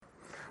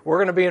We're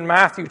going to be in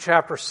Matthew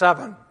chapter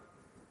 7.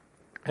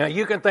 Now,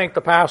 you can thank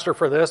the pastor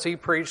for this. He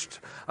preached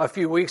a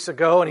few weeks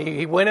ago, and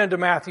he went into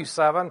Matthew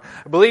 7.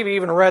 I believe he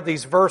even read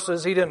these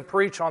verses. He didn't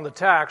preach on the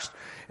text.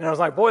 And I was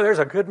like, boy, there's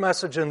a good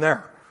message in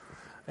there.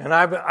 And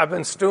I've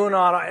been stewing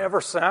on it ever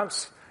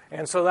since.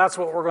 And so that's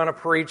what we're going to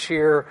preach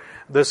here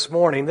this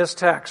morning. This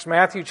text,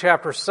 Matthew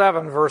chapter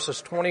 7,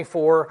 verses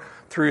 24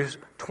 through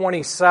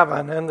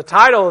 27. And the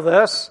title of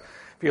this,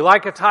 if you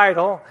like a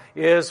title,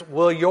 is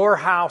Will Your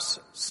House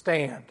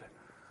Stand?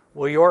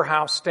 Will your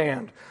house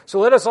stand? So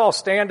let us all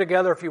stand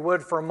together, if you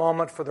would, for a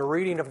moment for the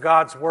reading of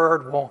God's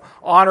Word. We'll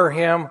honor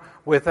Him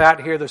with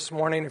that here this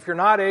morning. If you're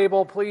not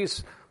able,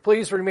 please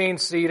remain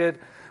seated.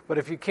 But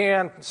if you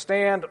can,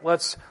 stand.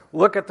 Let's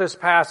look at this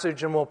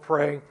passage and we'll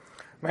pray.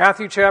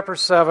 Matthew chapter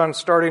 7,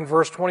 starting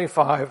verse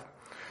 25.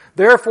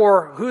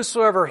 Therefore,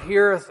 whosoever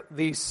heareth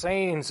these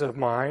sayings of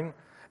mine,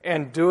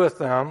 and doeth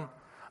them,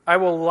 I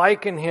will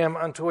liken him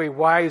unto a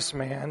wise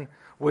man,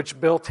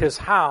 which built his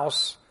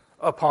house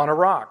upon a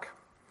rock.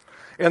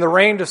 And the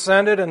rain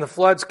descended, and the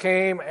floods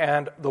came,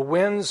 and the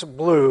winds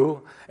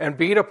blew, and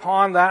beat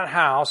upon that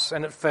house,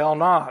 and it fell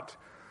not,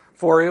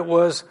 for it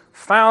was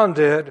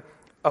founded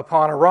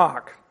upon a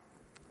rock.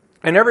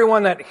 And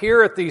everyone that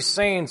heareth these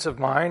sayings of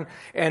mine,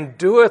 and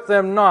doeth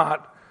them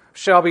not,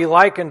 shall be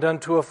likened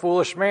unto a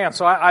foolish man.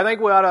 So I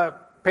think we ought to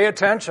pay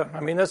attention.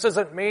 I mean, this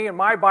isn't me in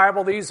my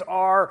Bible. These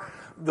are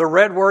the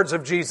red words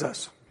of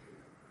Jesus.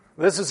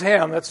 This is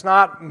Him. It's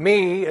not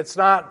me. It's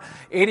not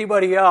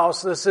anybody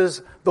else. This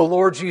is the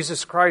Lord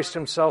Jesus Christ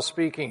Himself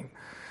speaking.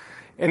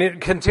 And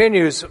it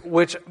continues,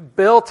 which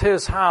built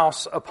his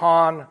house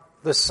upon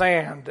the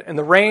sand. And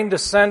the rain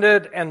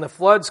descended, and the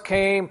floods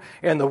came,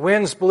 and the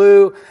winds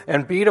blew,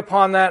 and beat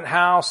upon that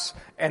house,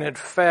 and it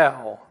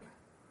fell.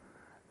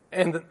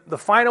 And the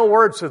final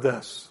words of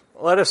this,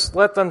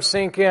 let them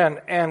sink in.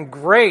 And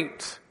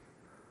great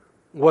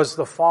was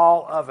the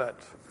fall of it.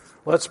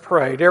 Let's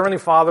pray. Dear Heavenly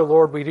Father,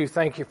 Lord, we do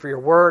thank you for your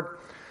word.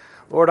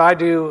 Lord, I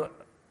do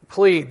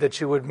plead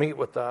that you would meet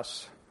with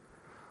us.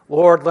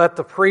 Lord, let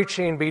the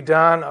preaching be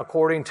done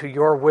according to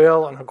your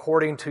will and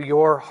according to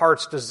your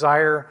heart's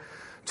desire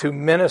to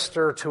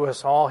minister to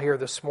us all here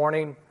this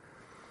morning.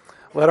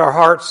 Let our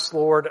hearts,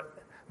 Lord,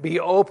 be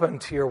open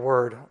to your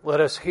word.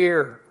 Let us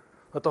hear.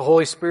 Let the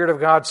Holy Spirit of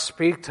God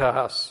speak to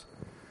us.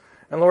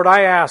 And Lord,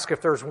 I ask if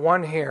there's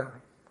one here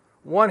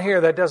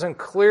that doesn't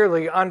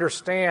clearly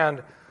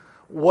understand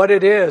what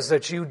it is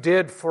that you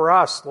did for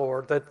us,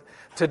 Lord, that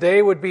today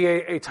would be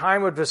a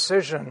time of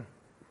decision,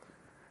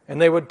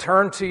 and they would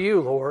turn to you,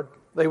 Lord.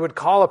 They would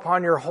call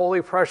upon your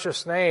holy,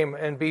 precious name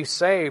and be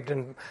saved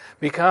and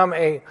become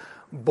a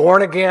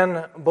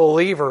born-again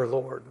believer,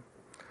 Lord.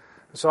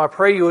 So I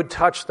pray you would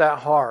touch that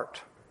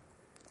heart.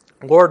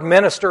 Lord,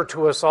 minister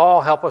to us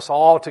all. Help us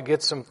all to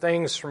get some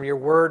things from your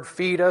word.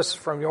 Feed us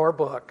from your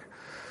book.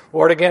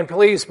 Lord, again,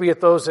 please be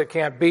at those that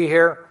can't be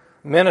here.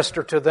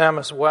 Minister to them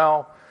as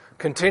well.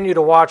 Continue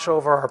to watch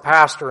over our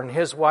pastor and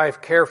his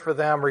wife, care for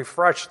them,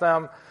 refresh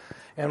them,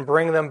 and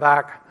bring them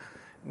back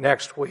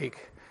next week.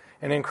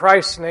 And in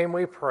Christ's name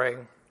we pray.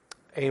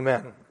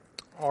 Amen.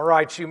 All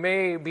right, you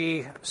may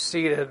be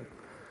seated.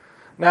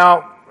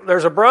 Now,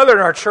 there's a brother in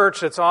our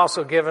church that's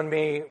also given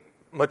me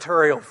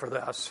material for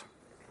this.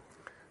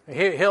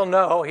 He'll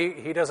know.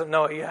 He doesn't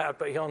know it yet,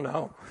 but he'll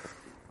know.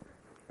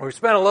 We've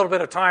spent a little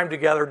bit of time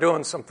together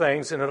doing some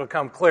things, and it'll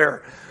come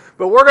clear.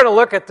 But we're going to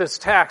look at this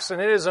text,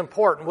 and it is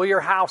important. Will your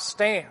house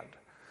stand?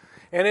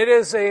 And it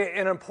is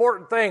an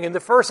important thing. And the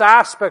first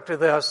aspect of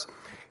this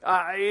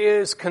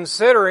is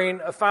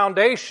considering a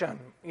foundation,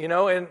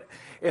 and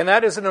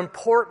that is an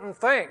important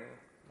thing.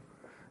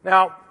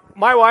 Now,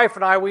 my wife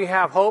and I, we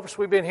have hopes.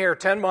 We've been here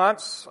 10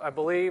 months, I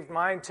believe,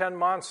 10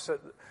 months.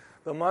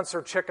 The months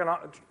are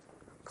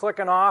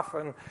clicking off,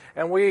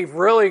 and we've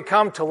really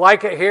come to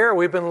like it here.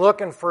 We've been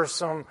looking for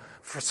some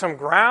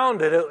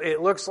ground.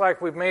 It looks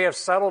like we may have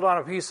settled on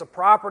a piece of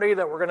property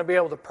that we're going to be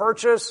able to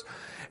purchase,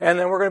 and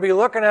then we're going to be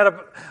looking at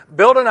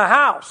building a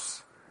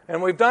house.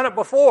 And we've done it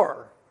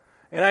before.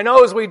 And I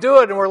know as we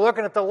do it and we're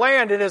looking at the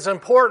land, it is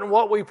important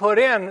what we put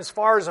in as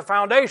far as a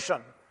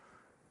foundation.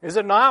 Is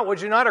it not?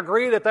 Would you not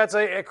agree that that's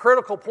a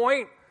critical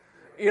point?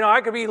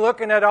 I could be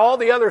looking at all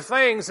the other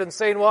things and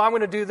saying, well, I'm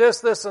going to do this,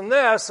 this, and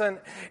this,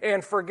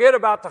 and forget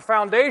about the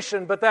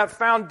foundation. But that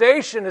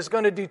foundation is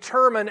going to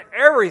determine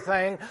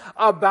everything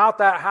about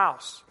that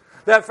house.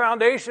 That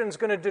foundation is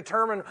going to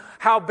determine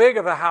how big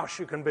of a house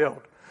you can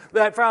build.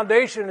 That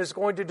foundation is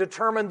going to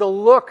determine the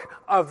look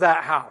of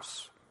that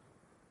house.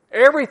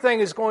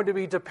 Everything is going to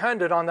be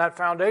dependent on that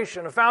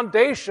foundation. A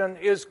foundation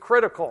is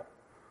critical.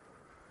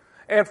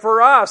 And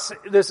for us,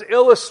 this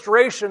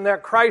illustration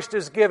that Christ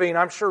is giving,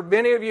 I'm sure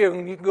many of you,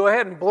 and you can go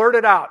ahead and blurt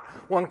it out.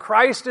 When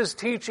Christ is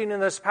teaching in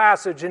this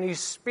passage and He's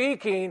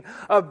speaking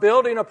of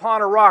building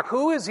upon a rock,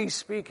 who is He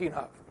speaking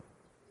of?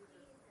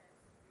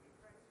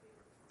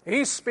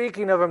 He's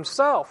speaking of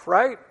Himself,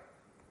 right?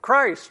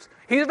 Christ.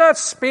 He's not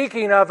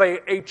speaking of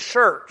a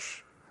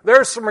church.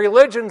 There's some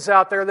religions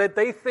out there that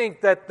they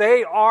think that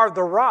they are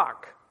the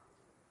rock.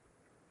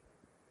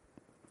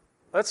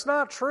 That's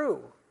not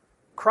true.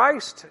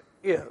 Christ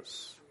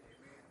is.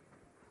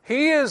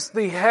 He is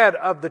the head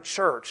of the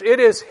church. It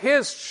is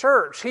His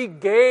church. He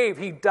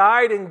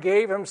died and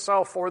gave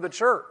Himself for the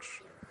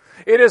church.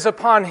 It is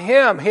upon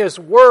Him, His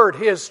word,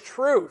 His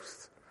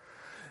truth.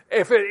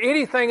 If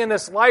anything in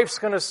this life's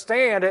going to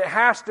stand, it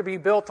has to be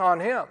built on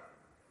Him.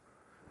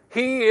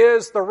 He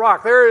is the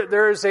rock.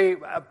 There is a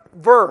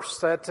verse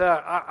that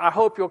I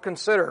hope you'll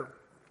consider.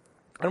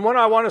 And when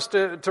I want us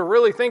to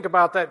really think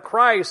about that,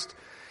 Christ,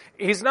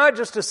 He's not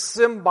just a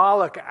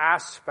symbolic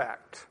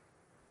aspect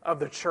of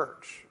the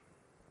church.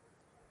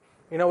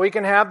 You know, we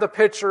can have the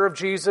picture of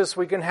Jesus,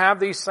 we can have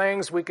these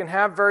things, we can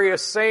have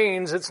various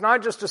sayings. It's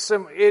not just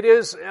it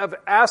is of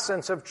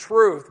essence of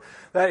truth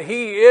that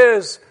He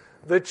is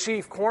the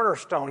chief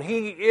cornerstone.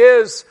 He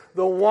is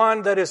the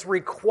one that is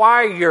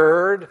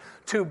required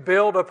to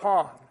build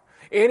upon.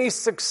 Any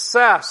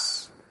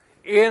success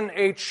in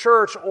a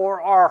church or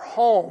our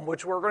home,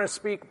 which we're going to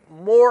speak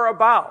more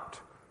about,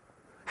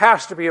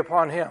 has to be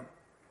upon Him.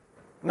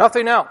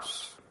 Nothing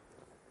else.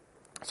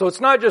 So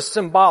it's not just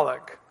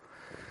symbolic.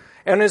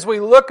 And as we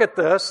look at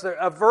this,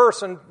 a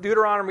verse in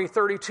Deuteronomy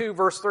 32,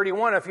 verse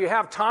 31, if you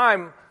have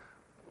time,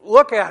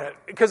 look at it,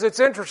 because it's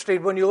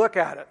interesting when you look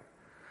at it.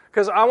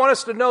 Because I want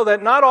us to know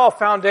that not all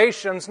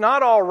foundations,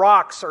 not all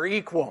rocks are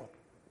equal.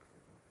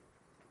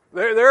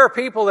 There are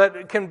people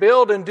that can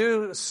build and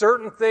do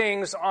certain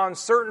things on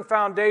certain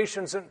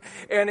foundations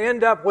and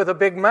end up with a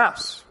big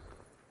mess.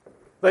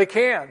 They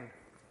can.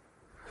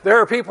 There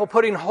are people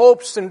putting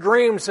hopes and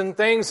dreams and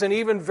things and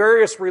even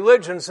various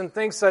religions and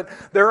thinks that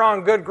they're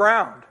on good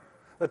ground.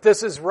 That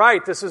this is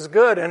right, this is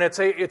good, and it's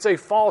a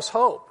false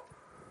hope.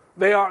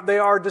 They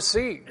are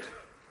deceived.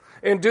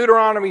 In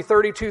Deuteronomy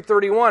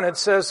 32:31, it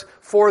says,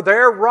 "For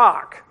their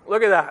rock,"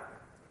 look at that.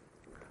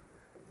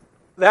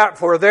 That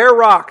for their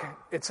rock,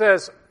 it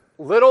says,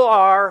 little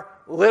r,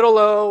 little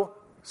o,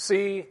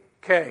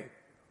 c-k.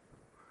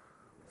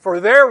 For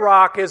their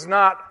rock is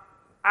not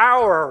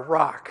our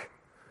rock.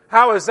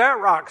 How is that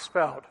rock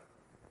spelled?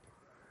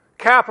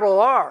 Capital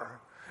R.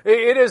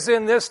 It is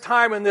in this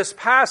time, in this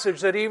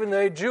passage, that even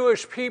the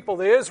Jewish people,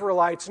 the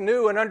Israelites,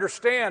 knew and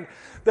understand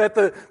that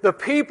the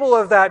people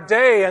of that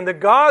day and the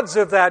gods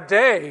of that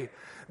day,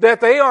 that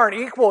they aren't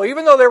equal.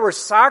 Even though there were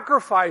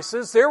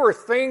sacrifices, there were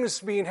things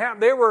being had,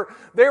 there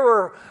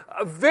were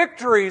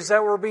victories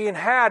that were being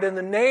had in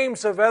the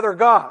names of other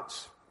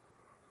gods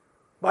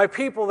by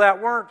people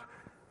that weren't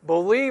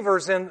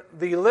believers in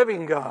the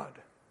living God.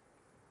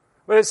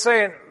 But it's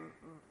saying,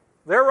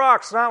 their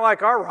rock's not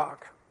like our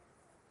rock.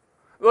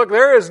 Look,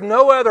 there is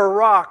no other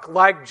rock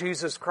like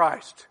Jesus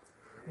Christ.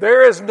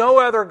 There is no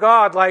other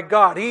God like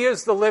God. He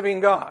is the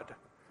living God.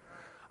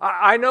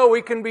 I know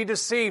we can be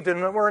deceived,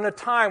 and we're in a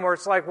time where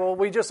it's like, well,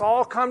 we just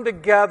all come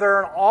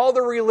together and all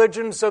the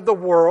religions of the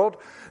world.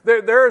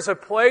 There is a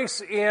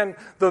place in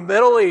the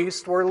Middle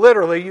East where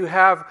literally you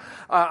have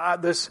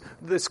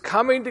this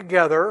coming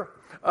together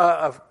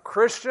of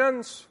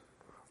Christians,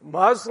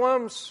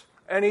 Muslims,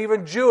 and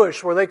even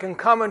Jewish, where they can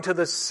come into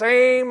the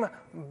same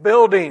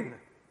building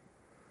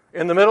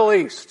in the Middle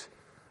East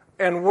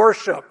and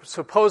worship,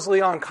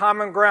 supposedly on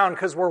common ground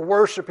because we're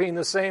worshiping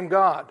the same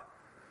God.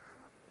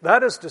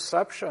 That is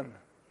deception.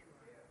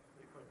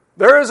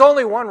 There is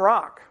only one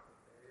rock.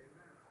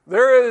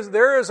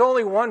 There is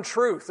only one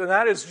truth, and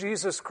that is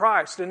Jesus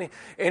Christ. And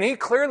he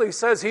clearly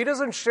says He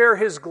doesn't share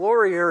His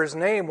glory or His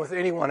name with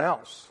anyone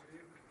else.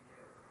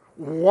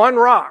 One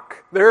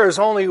rock. There is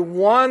only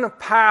one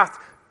path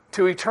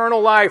to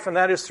eternal life, and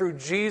that is through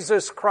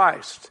Jesus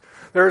Christ.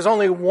 There is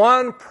only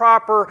one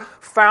proper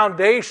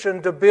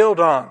foundation to build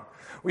on.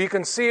 We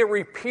can see it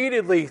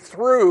repeatedly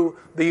through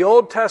the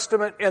Old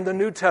Testament and the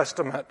New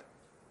Testament.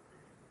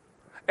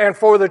 And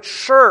for the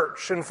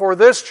church, and for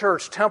this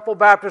church, Temple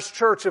Baptist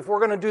Church, if we're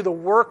going to do the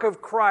work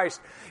of Christ,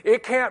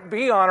 it can't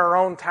be on our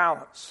own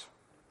talents.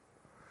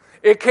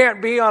 It can't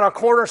be on a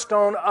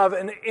cornerstone of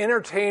an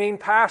entertaining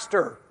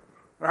pastor.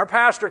 And our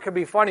pastor can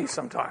be funny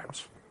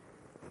sometimes.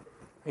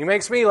 He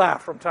makes me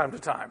laugh from time to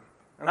time,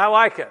 and I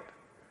like it.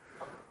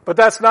 But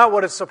that's not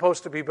what it's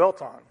supposed to be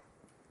built on.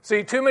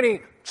 See, too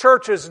many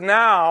churches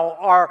now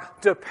are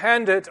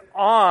dependent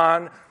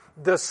on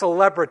the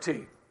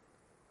celebrity.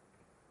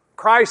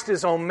 Christ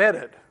is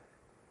omitted.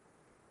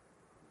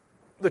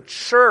 The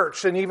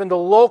church, and even the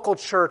local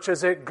church,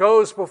 as it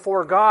goes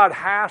before God,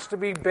 has to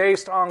be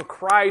based on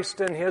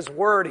Christ and His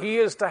Word. He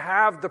is to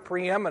have the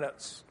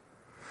preeminence.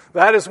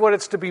 That is what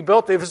it's to be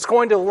built. If it's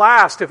going to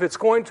last, if it's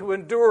going to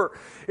endure,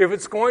 if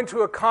it's going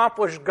to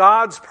accomplish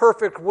God's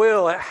perfect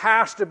will, it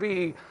has to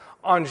be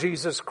on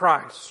Jesus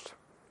Christ.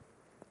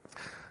 A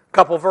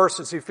couple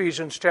verses,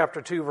 Ephesians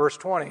chapter 2, verse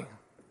 20.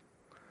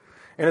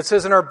 And it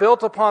says, "And are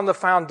built upon the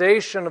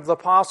foundation of the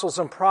apostles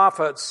and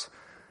prophets,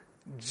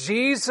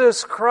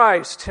 Jesus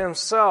Christ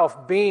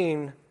Himself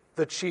being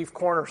the chief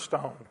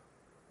cornerstone."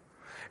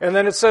 And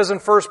then it says in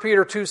 1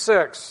 Peter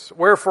 2:6,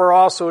 "Wherefore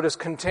also it is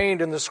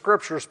contained in the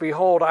Scriptures,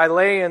 Behold, I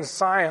lay in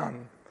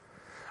Zion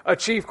a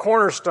chief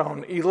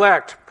cornerstone,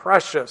 elect,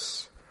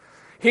 precious.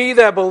 He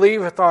that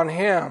believeth on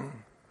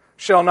Him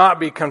shall not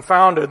be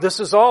confounded." This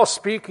is all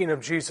speaking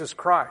of Jesus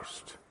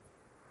Christ.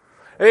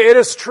 It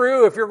is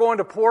true, if you're going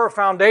to pour a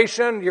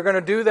foundation, you're going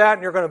to do that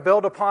and you're going to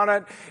build upon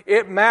it.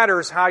 It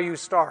matters how you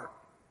start.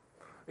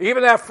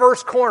 Even that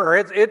first corner,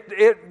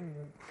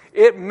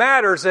 it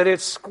matters that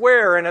it's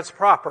square and it's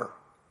proper.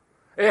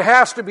 It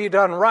has to be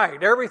done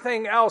right.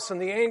 Everything else in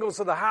the angles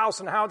of the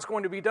house and how it's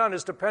going to be done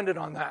is dependent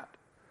on that.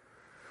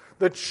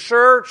 The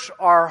church,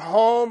 our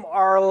home,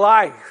 our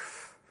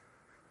life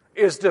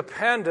is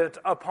dependent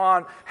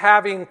upon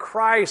having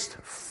Christ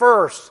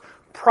first,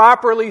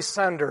 properly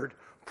centered,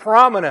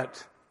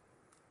 prominent.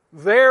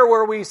 There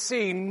where we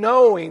see,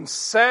 knowing,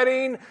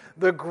 setting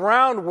the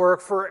groundwork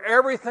for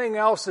everything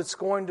else that's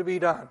going to be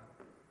done.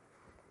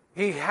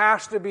 He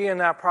has to be in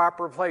that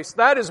proper place.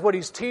 That is what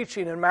he's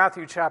teaching in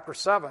Matthew chapter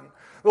 7.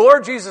 The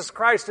Lord Jesus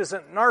Christ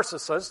isn't a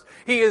narcissist.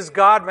 He is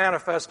God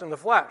manifest in the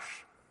flesh.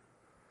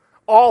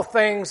 All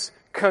things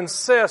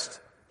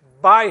consist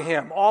by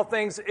Him. All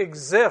things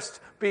exist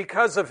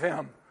because of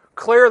Him.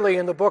 Clearly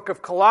in the book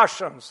of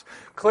Colossians,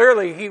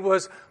 clearly He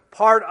was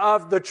part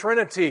of the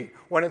Trinity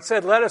when it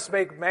said, let us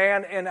make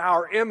man in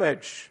our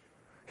image.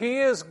 He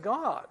is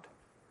God.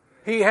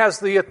 He has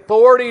the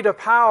authority to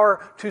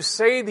power to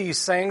say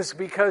these things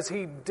because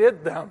He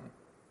did them.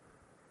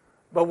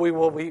 But we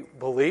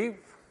believe?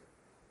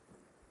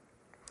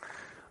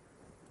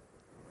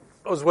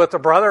 I was with a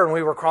brother and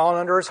we were crawling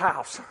under his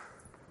house.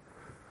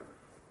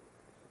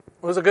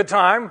 It was a good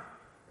time.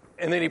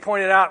 And then he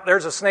pointed out,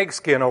 there's a snake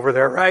skin over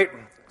there, right?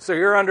 So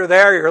you're under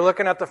there, you're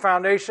looking at the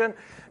foundation.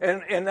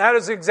 And that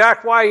is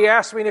exactly why he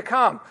asked me to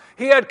come.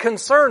 He had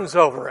concerns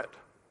over it.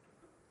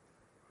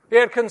 He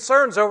had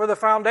concerns over the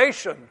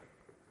foundation.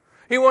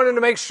 He wanted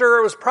to make sure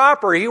it was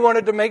proper. He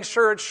wanted to make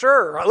sure it's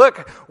sure.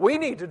 Look, we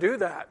need to do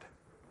that.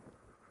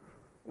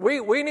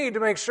 We need to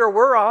make sure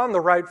we're on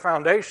the right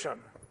foundation.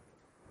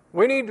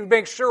 We need to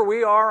make sure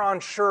we are on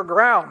sure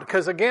ground.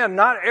 Because again,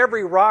 not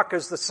every rock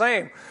is the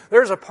same.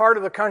 There's a part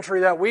of the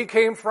country that we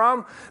came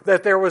from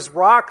that there was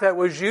rock that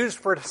was used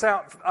for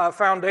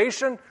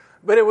foundation,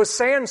 but it was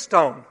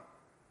sandstone.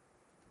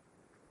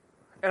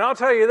 And I'll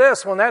tell you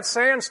this, when that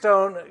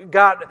sandstone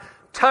got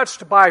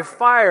touched by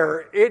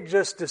fire, it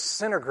just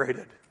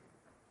disintegrated.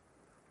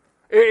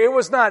 It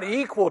was not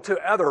equal to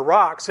other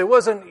rocks. It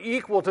wasn't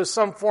equal to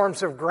some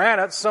forms of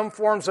granite, some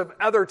forms of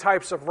other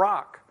types of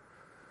rock.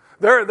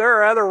 There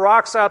are other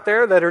rocks out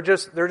there that are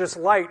just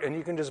light and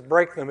you can just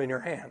break them in your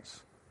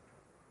hands.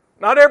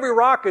 Not every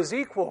rock is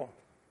equal.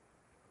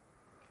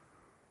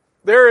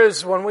 There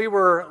is, when we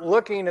were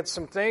looking at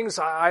some things,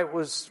 I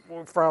was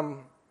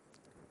from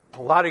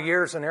a lot of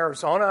years in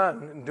Arizona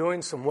and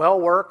doing some well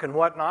work and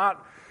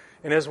whatnot.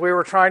 And as we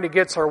were trying to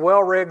get our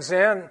well rigs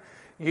in,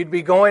 you'd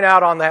be going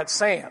out on that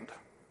sand.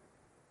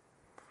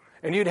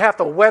 And you'd have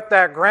to wet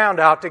that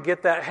ground out to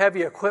get that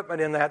heavy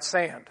equipment in that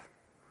sand.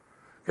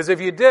 Because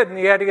if you didn't,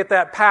 you had to get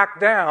that packed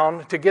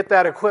down to get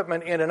that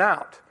equipment in and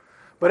out.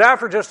 But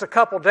after just a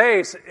couple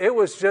days, it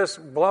was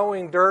just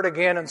blowing dirt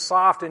again and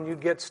soft and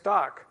you'd get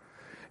stuck.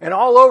 And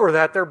all over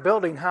that, they're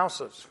building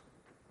houses.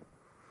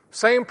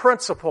 Same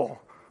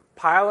principle.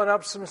 Piling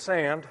up some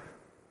sand,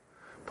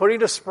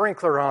 putting a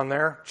sprinkler on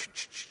there,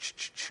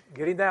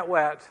 getting that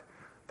wet,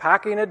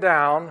 packing it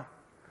down,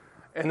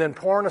 and then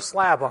pouring a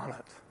slab on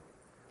it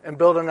and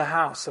building a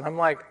house. And I'm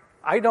like,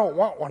 I don't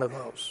want one of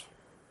those.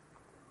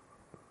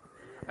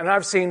 And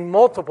I've seen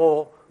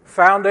multiple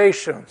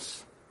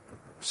foundations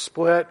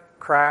split,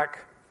 crack.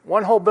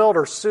 One whole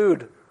builder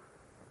sued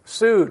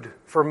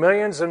for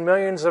millions and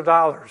millions of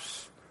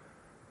dollars.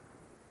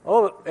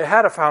 Oh, it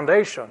had a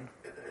foundation.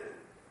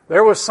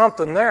 There was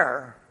something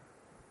there,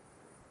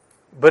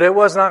 but it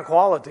was not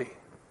quality.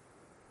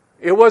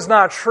 It was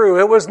not true.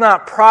 It was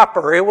not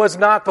proper. It was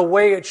not the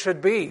way it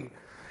should be.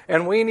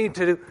 And we need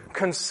to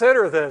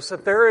consider this,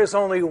 that there is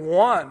only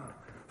one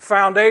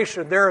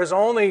foundation. There is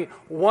only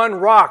one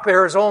rock.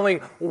 There is only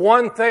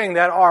one thing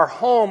that our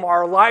home,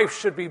 our life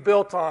should be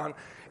built on,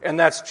 and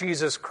that's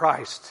Jesus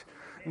Christ.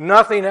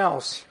 Nothing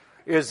else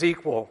is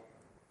equal.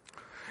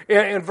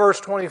 In verse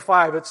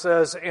 25 it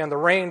says, and the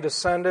rain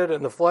descended,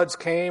 and the floods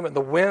came, and the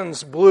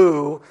winds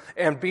blew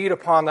and beat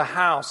upon the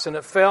house, and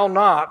it fell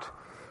not,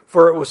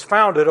 for it was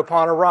founded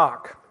upon a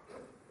rock.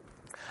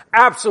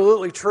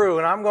 Absolutely true,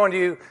 and I'm going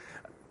to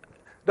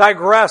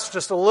digress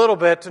just a little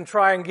bit and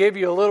try and give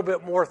you a little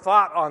bit more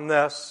thought on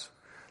this,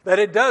 that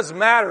it does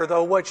matter,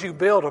 though, what you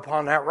build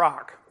upon that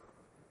rock.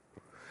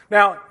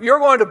 Now, you're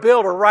going to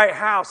build a right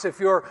house if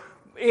you're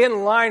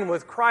in line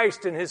with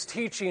Christ and His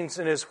teachings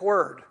and His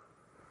Word.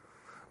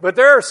 But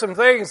there are some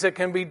things that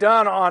can be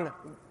done on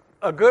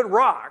a good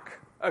rock,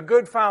 a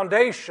good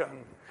foundation,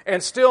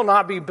 and still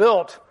not be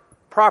built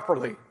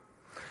properly.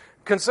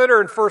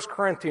 Consider in 1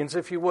 Corinthians,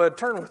 if you would,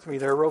 turn with me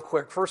there real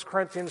quick. 1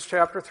 Corinthians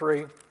chapter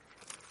 3.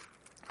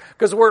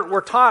 Because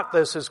we're taught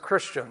this as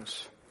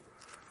Christians.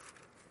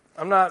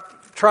 I'm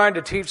not trying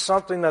to teach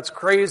something that's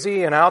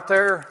crazy and out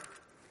there.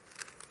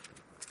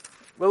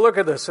 But look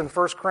at this in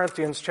 1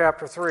 Corinthians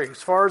chapter 3.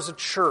 As far as the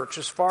church,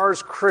 as far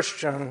as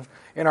Christian,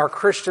 in our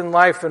Christian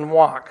life and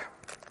walk.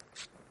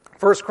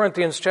 1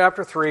 Corinthians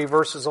chapter 3,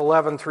 verses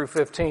 11 through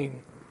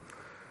 15.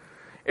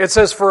 It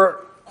says,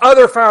 for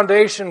other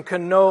foundation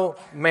can no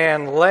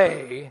man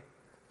lay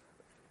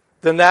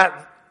than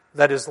that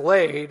is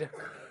laid,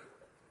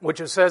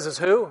 which it says is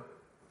who?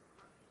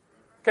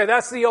 Okay,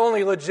 that's the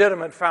only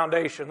legitimate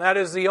foundation. That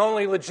is the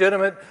only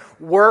legitimate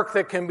work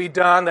that can be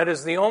done. That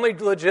is the only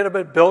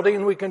legitimate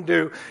building we can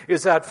do,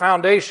 is that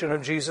foundation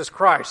of Jesus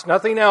Christ.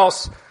 Nothing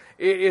else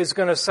is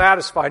going to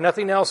satisfy.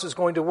 Nothing else is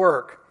going to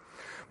work.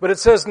 But it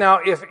says, now,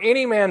 if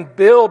any man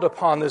build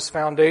upon this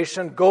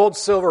foundation gold,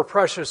 silver,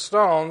 precious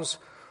stones,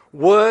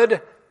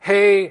 wood,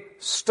 hay,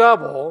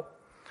 stubble,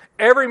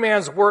 every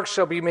man's work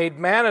shall be made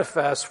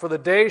manifest, for the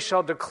day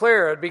shall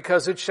declare it,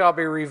 because it shall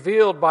be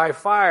revealed by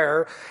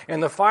fire,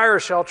 and the fire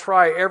shall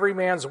try every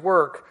man's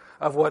work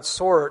of what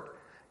sort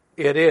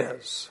it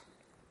is.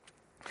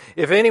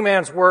 If any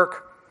man's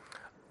work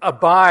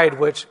abide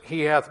which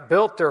he hath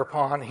built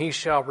thereupon, he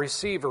shall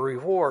receive a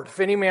reward. If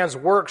any man's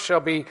work shall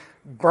be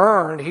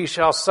burned, he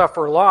shall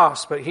suffer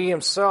loss, but he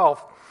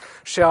himself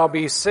shall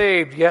be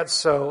saved, yet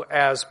so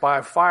as by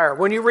fire.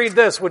 When you read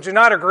this, would you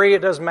not agree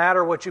it doesn't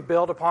matter what you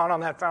build upon on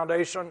that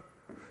foundation?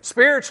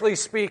 Spiritually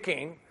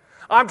speaking,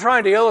 I'm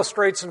trying to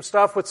illustrate some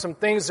stuff with some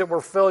things that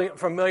we're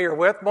familiar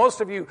with. Most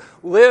of you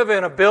live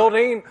in a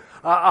building,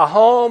 a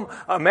home,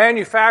 a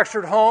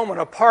manufactured home, an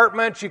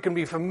apartment. You can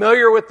be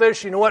familiar with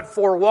this. You know what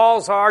 4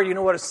 walls are. You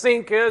know what a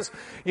sink is.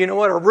 You know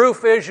what a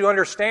roof is. You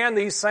understand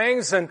these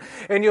things, and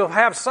you'll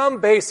have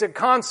some basic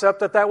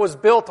concept that was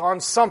built on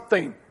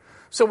something.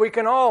 So we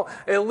can all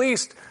at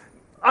least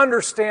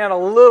understand a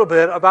little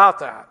bit about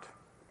that.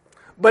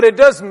 But it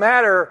does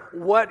matter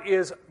what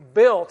is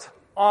built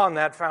on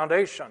that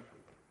foundation.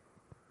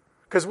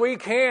 Because we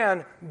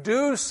can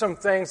do some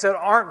things that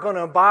aren't going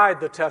to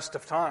abide the test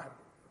of time.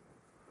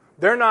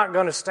 They're not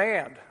going to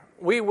stand.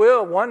 We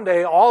will one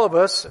day, all of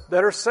us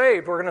that are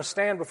saved, we're going to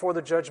stand before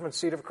the judgment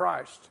seat of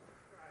Christ.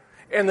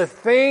 And the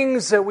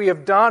things that we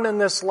have done in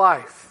this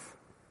life,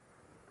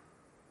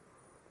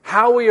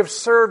 how we have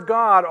served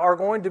God, are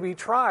going to be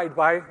tried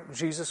by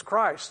Jesus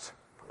Christ.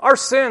 Our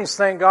sins,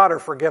 thank God, are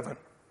forgiven.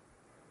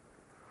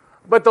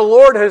 But the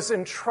Lord has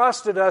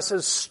entrusted us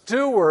as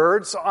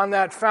stewards on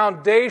that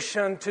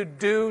foundation to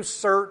do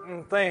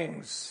certain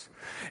things.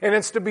 And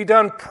it's to be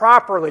done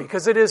properly,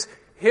 because it is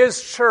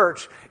His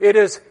church, it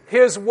is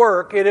His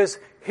work, it is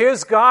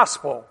His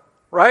gospel,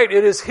 right?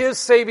 It is His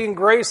saving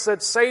grace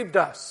that saved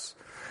us.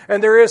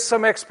 And there is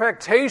some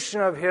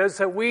expectation of His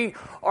that we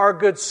are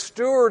good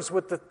stewards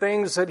with the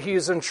things that He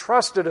has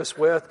entrusted us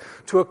with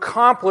to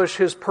accomplish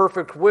His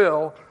perfect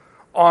will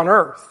on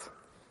earth.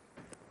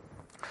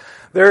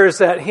 There is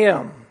that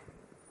hymn,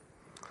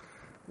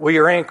 "We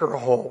Your Anchor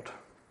Hold."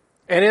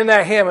 And in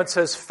that hymn it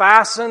says,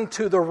 "Fastened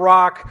to the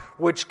rock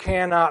which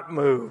cannot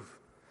move,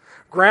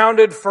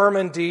 grounded firm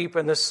and deep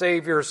in the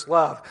Savior's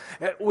love."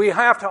 We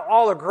have to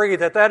all agree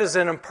that that is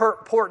an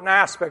important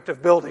aspect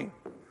of building.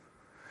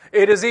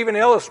 It is even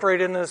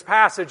illustrated in this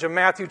passage of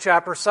Matthew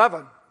chapter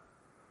 7.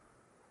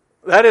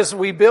 That is,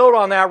 we build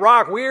on that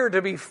rock. We are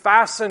to be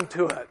fastened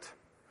to it.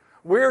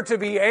 We're to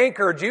be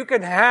anchored. You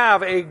can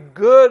have a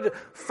good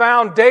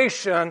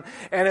foundation,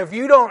 and if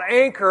you don't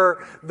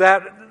anchor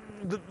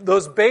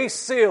those base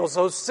seals,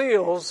 those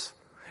seals,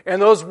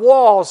 and those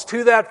walls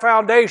to that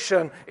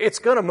foundation, it's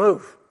going to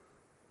move.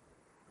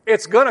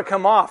 It's going to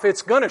come off.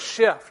 It's going to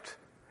shift.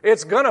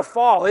 It's going to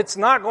fall. It's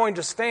not going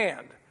to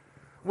stand.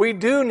 We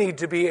do need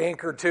to be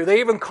anchored to.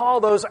 They even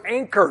call those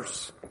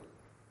anchors.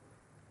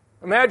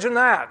 Imagine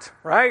that,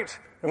 right?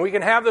 And we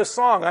can have this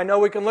song. I know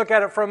we can look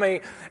at it from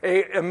a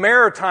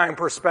maritime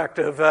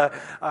perspective,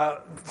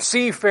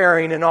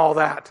 seafaring and all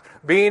that,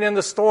 being in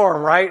the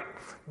storm, right?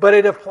 But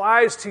it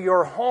applies to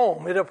your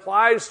home. It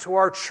applies to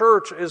our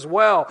church as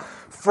well,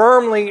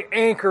 firmly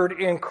anchored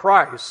in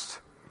Christ.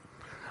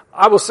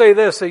 I will say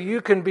this, that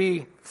you can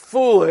be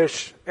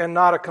foolish and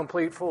not a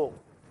complete fool.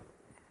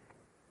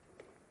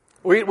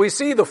 We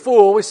see the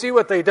fool, we see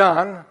what they've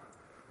done.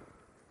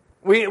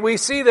 We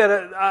see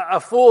that a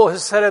fool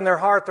has said in their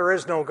heart there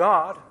is no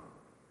God.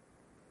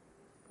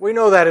 We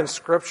know that in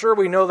Scripture,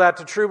 we know that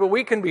to be true, but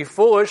we can be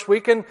foolish. We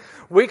can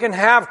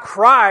have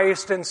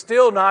Christ and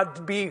still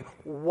not be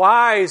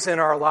wise in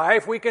our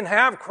life. We can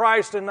have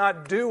Christ and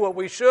not do what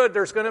we should.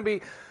 There's going to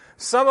be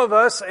some of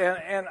us,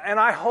 and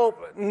I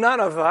hope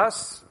none of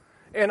us,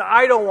 and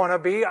I don't want to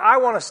be. I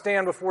want to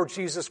stand before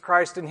Jesus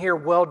Christ and hear,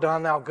 "Well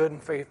done, thou good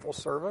and faithful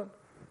servant."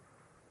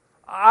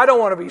 I don't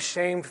want to be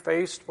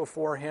shamefaced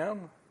before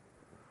Him.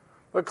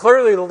 But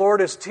clearly the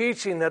Lord is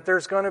teaching that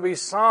there's going to be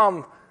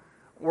some,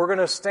 we're going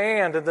to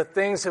stand and the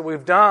things that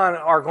we've done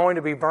are going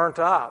to be burnt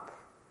up.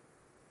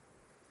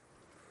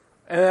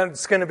 And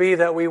it's going to be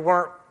that we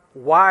weren't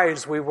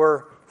wise, we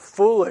were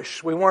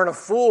foolish. We weren't a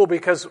fool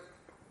because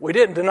we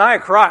didn't deny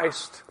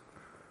Christ.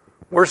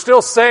 We're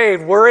still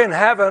saved, we're in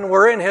heaven,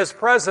 we're in His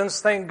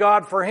presence, thank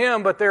God for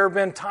Him, but there have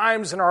been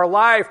times in our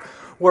life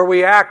where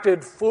we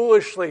acted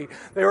foolishly.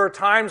 There were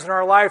times in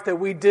our life that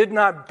we did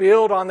not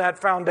build on that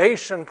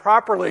foundation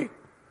properly.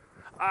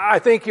 I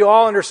think you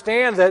all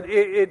understand that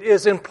it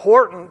is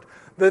important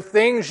the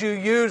things you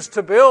use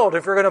to build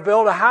if you're going to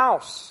build a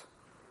house.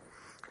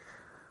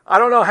 I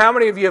don't know how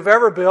many of you have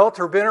ever built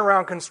or been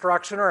around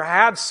construction or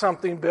had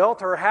something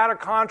built or had a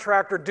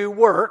contractor do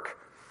work.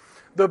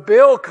 The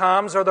bill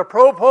comes or the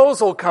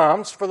proposal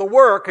comes for the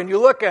work and you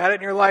look at it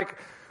and you're like,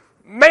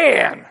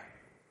 man,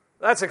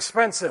 that's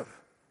expensive.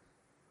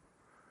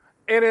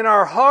 And in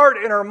our heart,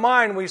 in our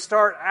mind, we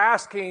start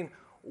asking,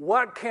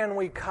 what can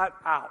we cut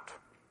out?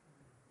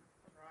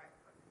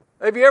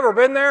 Have you ever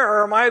been there,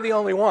 or am I the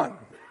only one?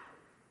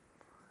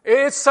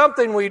 It's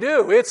something we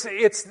do. It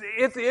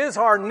is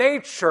our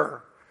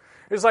nature.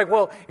 It's like,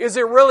 well, is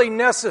it really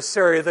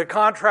necessary? The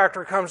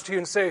contractor comes to you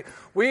and say,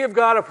 we have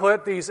got to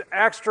put these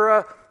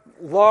extra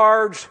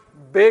large,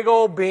 big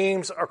old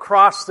beams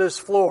across this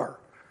floor.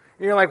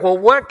 And you're like, well,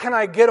 what can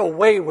I get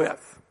away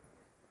with?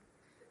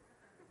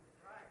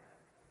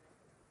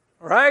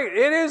 Right?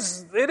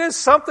 It is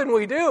something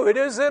we do. It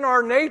is in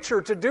our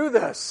nature to do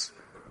this.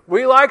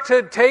 We like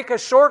to take a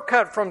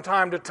shortcut from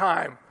time to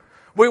time.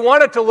 We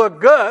want it to look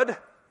good.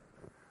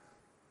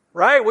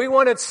 Right? We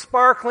want it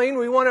sparkling,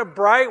 we want it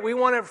bright, we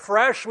want it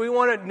fresh, we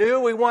want it new,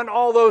 we want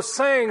all those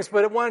things,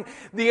 but when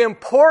the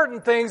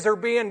important things are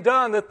being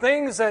done, the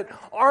things that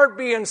aren't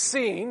being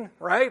seen,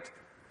 right?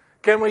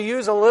 Can we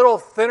use a little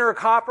thinner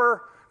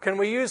copper? Can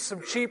we use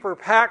some cheaper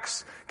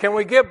PEX? Can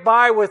we get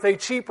by with a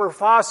cheaper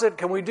faucet?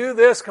 Can we do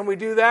this? Can we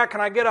do that?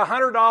 Can I get a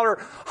 $100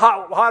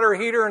 hot water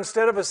heater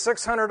instead of a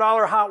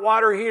 $600 hot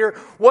water heater?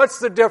 What's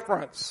the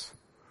difference?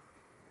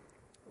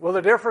 Well,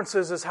 the difference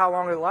is how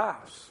long it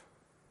lasts.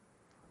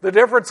 The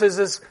difference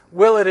is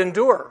will it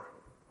endure?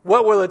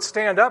 What will it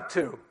stand up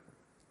to?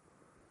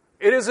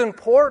 It is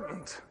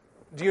important.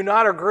 Do you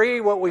not agree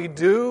what we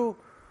do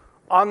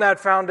on that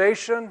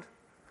foundation?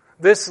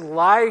 This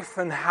life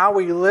and how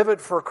we live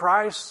it for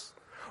Christ,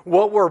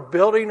 what we're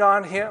building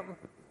on Him,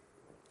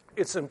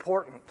 it's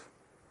important.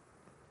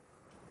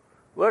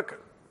 Look,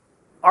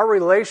 our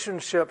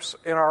relationships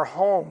in our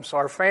homes,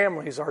 our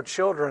families, our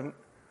children,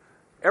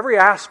 every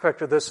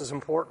aspect of this is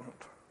important.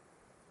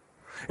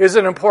 Is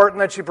it important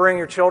that you bring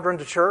your children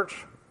to church?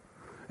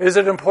 Is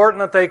it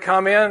important that they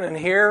come in and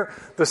hear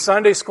the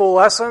Sunday school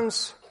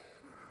lessons?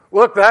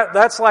 Look,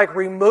 that's like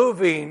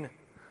removing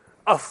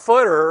a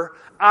footer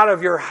out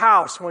of your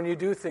house when you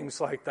do things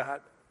like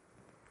that.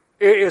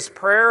 Is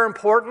prayer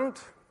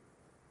important?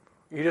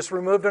 You just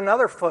removed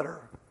another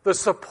footer. The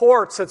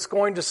supports that's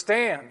going to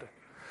stand.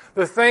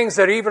 The things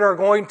that even are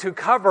going to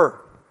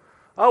cover.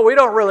 Oh, we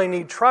don't really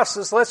need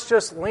trusses. Let's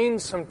just lean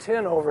some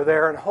tin over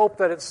there and hope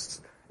that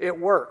it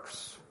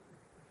works.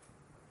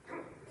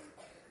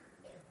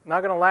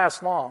 Not going to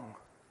last long.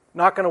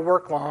 Not going to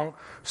work long.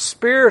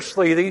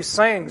 Spiritually, these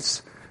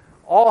things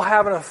all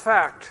have an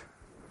effect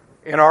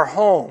in our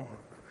home,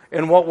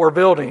 in what we're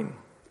building.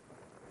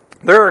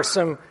 There are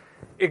some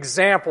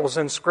examples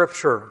in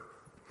Scripture.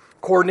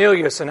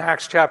 Cornelius in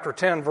Acts chapter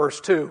 10, verse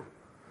 2.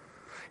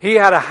 He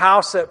had a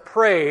house that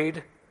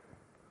prayed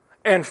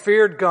and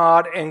feared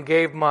God and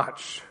gave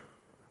much.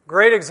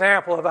 Great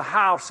example of a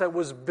house that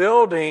was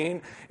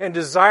building and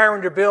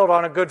desiring to build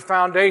on a good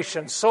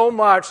foundation. So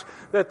much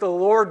that the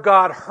Lord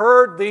God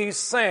heard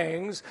these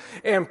things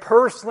and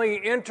personally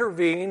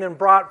intervened and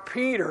brought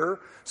Peter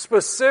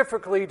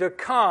specifically to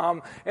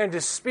come and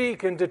to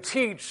speak and to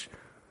teach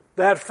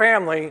that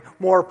family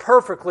more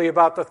perfectly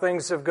about the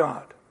things of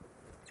God.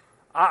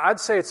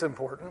 I'd say it's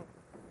important.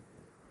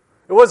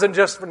 It wasn't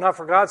just enough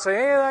for God to say,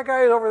 hey, that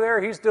guy over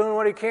there, he's doing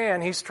what he can.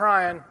 He's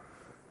trying.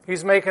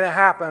 He's making it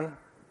happen.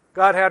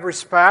 God had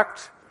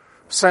respect.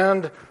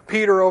 Send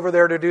Peter over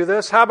there to do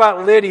this. How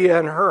about Lydia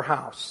and her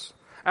house?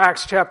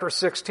 Acts chapter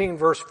 16,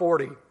 verse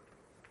 40.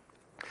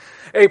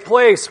 A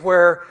place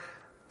where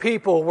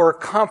people were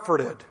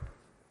comforted.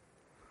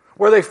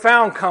 Where they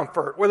found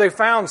comfort. Where they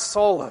found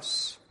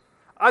solace.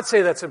 I'd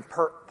say that's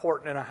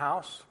important in a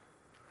house.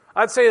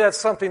 I'd say that's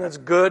something that's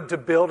good to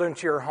build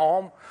into your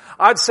home.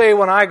 I'd say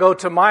when I go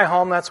to my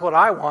home, that's what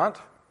I want.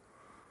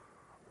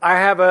 I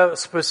have a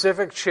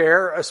specific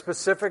chair, a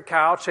specific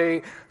couch,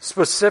 a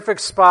specific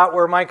spot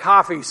where my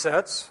coffee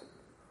sits,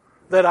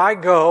 that I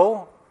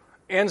go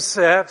and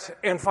sit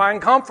and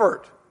find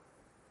comfort.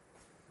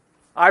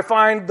 I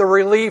find the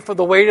relief of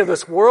the weight of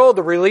this world,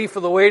 the relief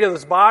of the weight of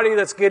this body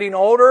that's getting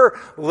older,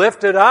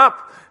 lifted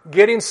up,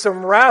 getting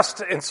some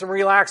rest and some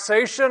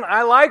relaxation.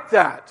 I like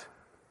that.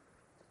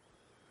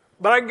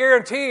 But I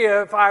guarantee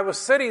you, if I was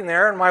sitting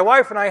there, and my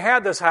wife and I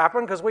had this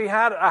happen, because we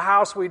had a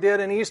house we did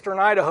in eastern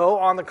Idaho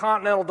on the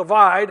Continental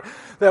Divide,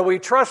 that we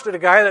trusted a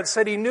guy that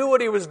said he knew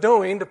what he was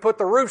doing to put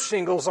the roof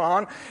shingles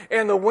on,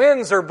 and the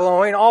winds are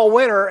blowing all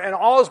winter, and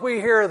all we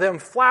hear them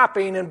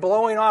flapping and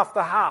blowing off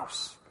the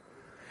house.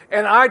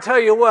 And I tell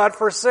you what,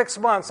 for 6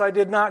 months I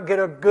did not get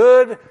a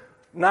good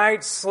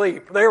night's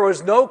sleep. There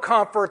was no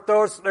comfort,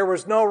 there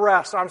was no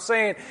rest. I'm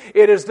saying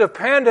it is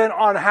dependent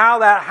on how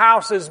that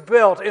house is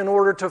built in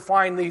order to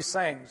find these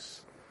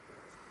things.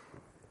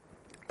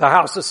 The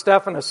house of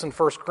Stephanus in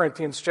 1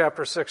 Corinthians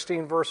chapter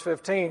 16, verse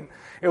 15.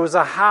 It was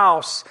a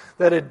house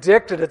that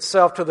addicted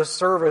itself to the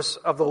service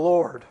of the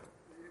Lord.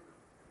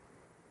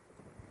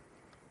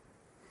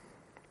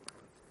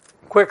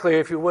 Quickly,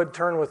 if you would,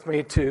 turn with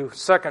me to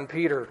 2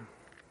 Peter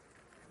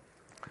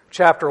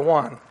chapter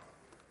 1.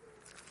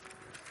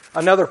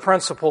 Another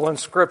principle in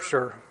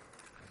Scripture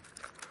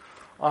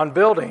on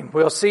building.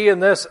 We'll see in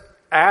this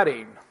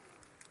adding.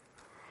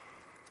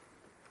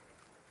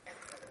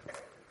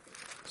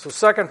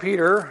 So 2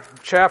 Peter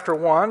chapter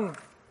 1,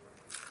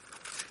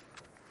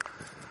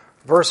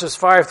 verses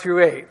 5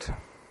 through 8.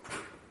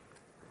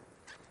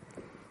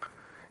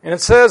 And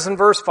it says in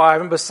verse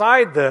 5, and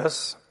beside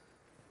this,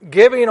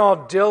 giving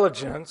all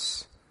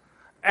diligence,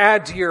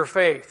 add to your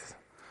faith.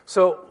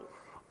 So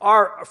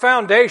our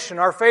foundation,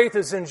 our faith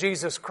is in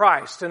Jesus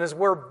Christ. And as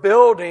we're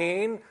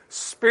building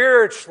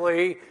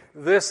spiritually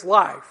this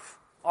life,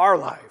 our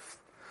life,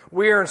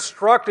 we are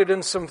instructed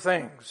in some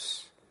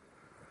things.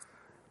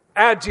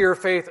 Add to your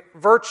faith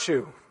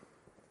virtue.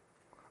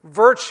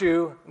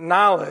 Virtue,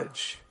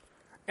 knowledge.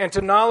 And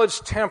to knowledge,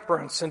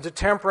 temperance. And to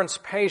temperance,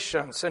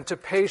 patience. And to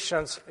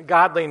patience,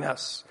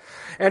 godliness.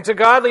 And to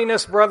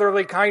godliness,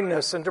 brotherly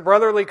kindness. And to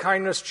brotherly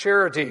kindness,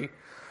 charity.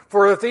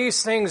 For if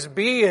these things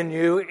be in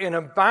you and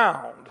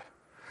abound,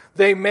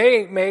 they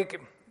make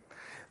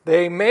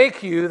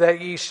you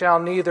that ye shall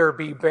neither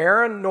be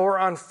barren nor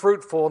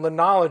unfruitful in the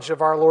knowledge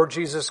of our Lord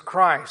Jesus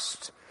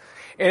Christ.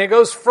 And it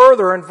goes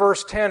further in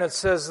verse 10, it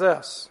says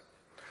this,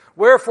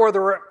 wherefore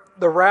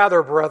the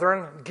rather,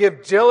 brethren,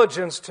 give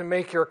diligence to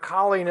make your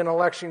calling and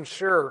election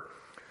sure.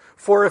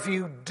 For if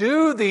you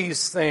do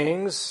these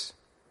things,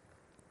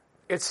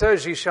 it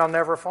says ye shall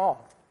never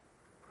fall.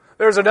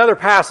 There's another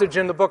passage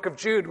in the book of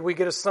Jude, we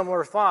get a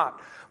similar thought.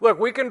 Look,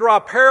 we can draw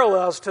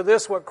parallels to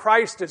this, what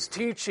Christ is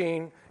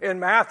teaching in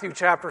Matthew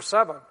chapter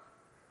 7.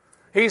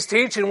 He's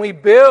teaching we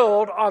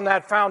build on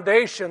that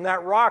foundation,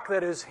 that rock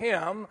that is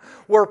Him.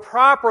 We're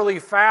properly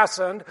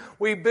fastened.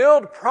 We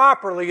build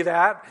properly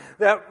that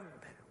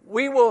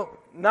we will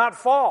not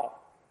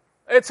fall.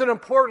 It's an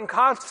important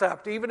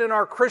concept, even in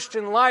our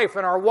Christian life,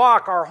 in our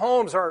walk, our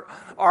homes,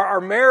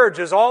 our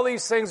marriages. All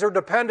these things are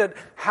dependent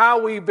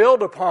how we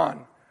build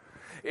upon.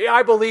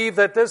 I believe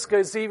that this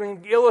is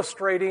even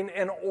illustrating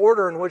an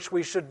order in which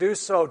we should do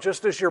so,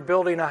 just as you're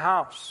building a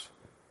house.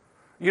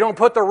 You don't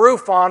put the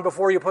roof on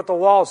before you put the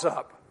walls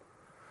up.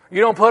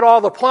 You don't put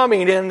all the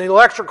plumbing in, the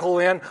electrical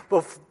in,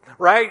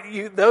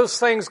 right? Those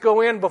things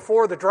go in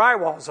before the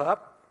drywall's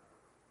up.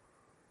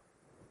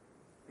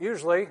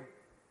 Usually,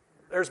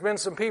 there's been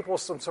some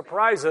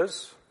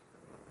surprises.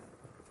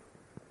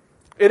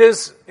 It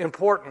is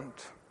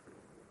important.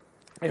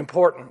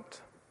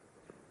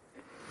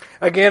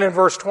 Again, in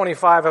verse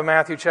 25 of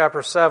Matthew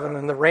chapter 7,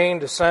 and the rain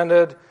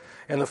descended,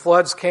 and the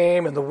floods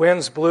came, and the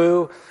winds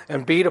blew,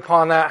 and beat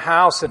upon that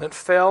house, and it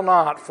fell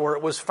not, for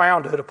it was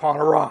founded upon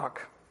a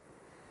rock.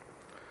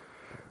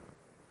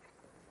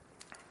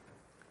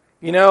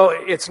 You know,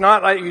 it's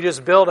not like you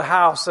just build a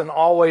house and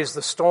always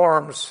the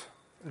storms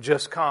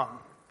just come.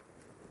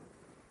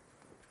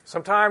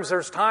 Sometimes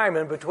there's time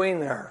in between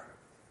there.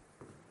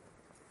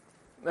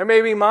 There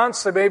may be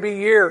months, there may be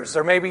years,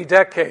 there may be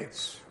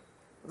decades.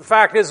 The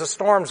fact is, a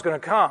storm's going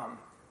to come.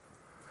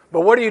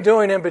 But what are you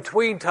doing in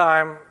between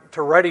time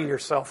to ready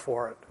yourself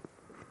for it?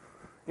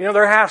 You know,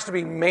 there has to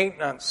be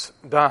maintenance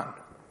done.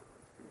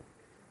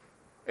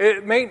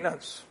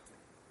 Maintenance.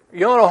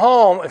 You own a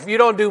home, if you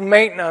don't do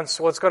maintenance,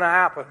 what's going to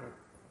happen?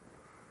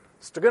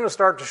 It's going to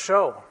start to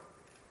show.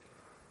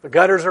 The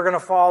gutters are going to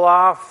fall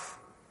off.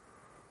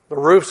 The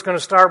roof's going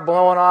to start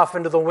blowing off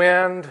into the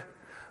wind.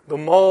 The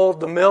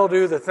mold, the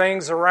mildew, the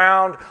things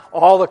around,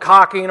 all the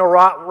caulking will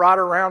rot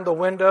around the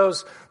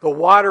windows. The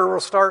water will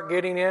start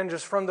getting in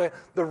just from the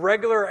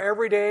regular,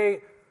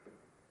 everyday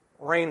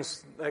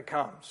rains that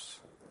comes.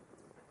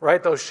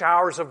 Right? Those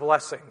showers of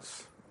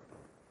blessings.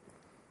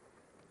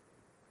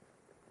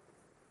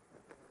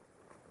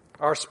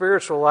 Our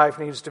spiritual life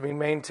needs to be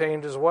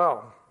maintained as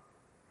well.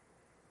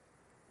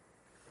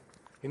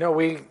 You know,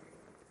 we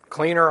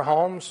clean our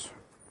homes.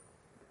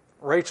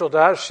 Rachel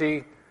does.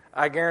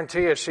 I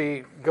guarantee you,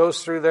 she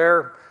goes through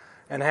there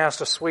and has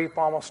to sweep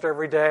almost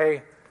every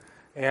day.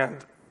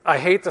 And I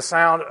hate the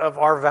sound of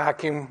our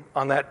vacuum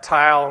on that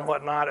tile and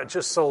whatnot. It's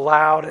just so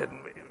loud.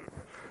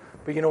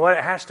 But you know what?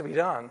 It has to be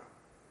done.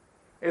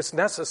 It's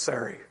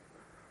necessary.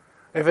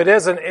 If it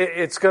isn't,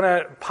 it's going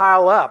to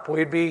pile up.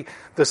 The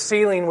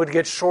ceiling would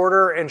get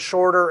shorter and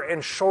shorter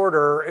and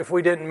shorter if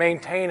we didn't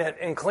maintain it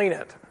and clean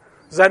it.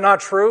 Is that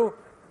not true?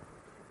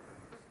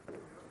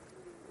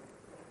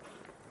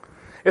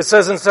 It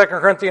says in 2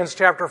 Corinthians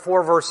chapter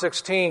 4, verse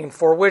 16,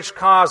 for which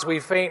cause we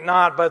faint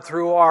not, but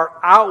through our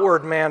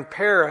outward man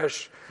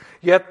perish,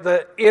 yet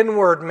the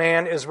inward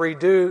man is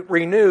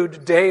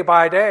renewed day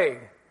by day.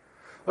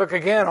 Look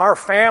again, our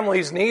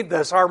families need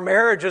this, our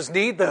marriages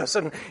need this.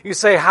 And you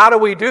say, how do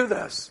we do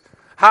this?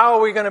 How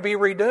are we going to be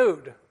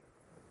renewed?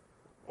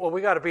 Well,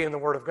 we got to be in the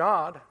Word of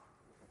God.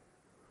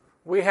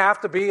 We have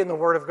to be in the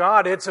Word of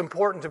God. It's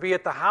important to be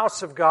at the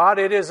house of God.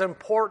 It is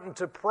important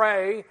to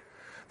pray.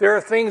 There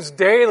are things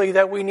daily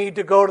that we need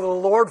to go to the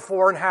Lord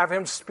for and have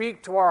Him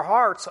speak to our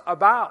hearts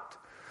about.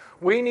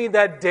 We need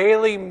that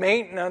daily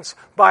maintenance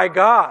by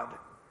God.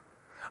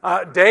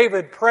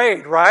 David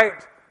prayed,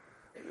 right?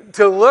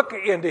 to look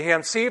into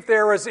him, see if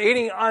there was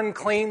any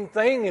unclean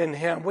thing in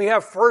him. We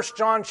have 1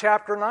 John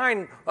chapter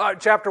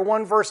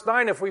 1, verse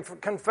 9. If we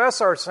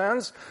confess our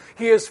sins,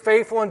 he is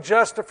faithful and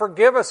just to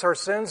forgive us our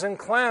sins and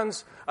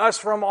cleanse us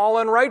from all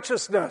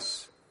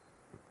unrighteousness.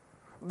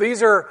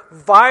 These are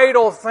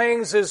vital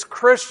things as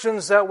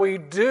Christians that we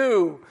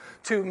do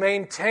to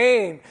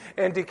maintain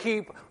and to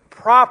keep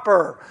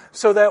proper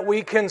so that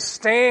we can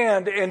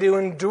stand and to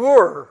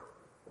endure.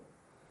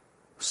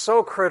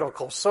 So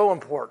critical, so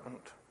important.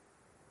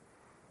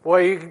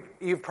 Boy,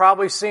 you've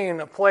probably seen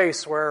a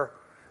place where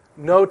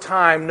no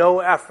time, no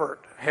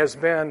effort has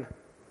been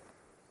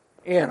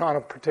in on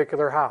a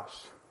particular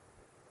house.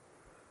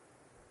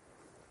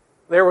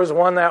 There was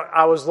one that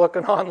I was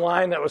looking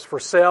online that was for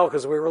sale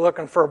because we were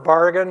looking for a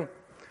bargain.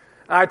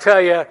 I tell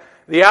you,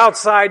 the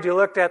outside, you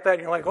looked at that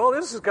and you're like, oh,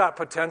 this has got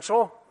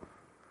potential.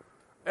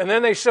 And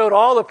then they showed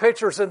all the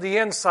pictures of the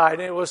inside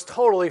and it was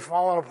totally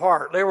falling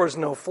apart. There was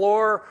no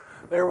floor.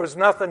 There was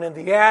nothing in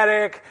the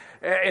attic.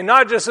 And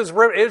not just it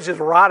was just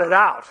rotted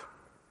out.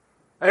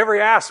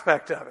 Every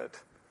aspect of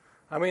it.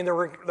 I mean,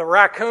 the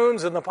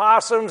raccoons and the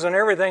possums and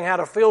everything had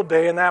a field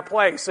day in that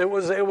place. It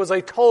was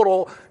a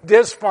total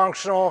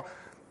dysfunctional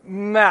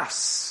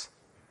mess.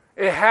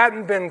 It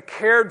hadn't been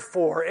cared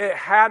for. It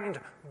hadn't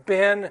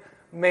been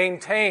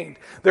maintained.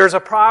 There's a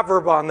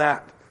proverb on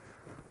that.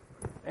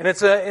 And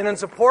it's an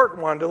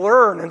important one to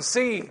learn and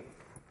see.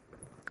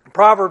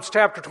 Proverbs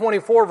chapter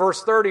 24,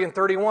 verse 30 and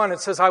 31, it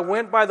says, I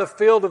went by the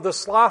field of the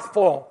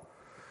slothful.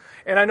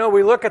 And I know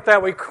we look at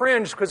that, we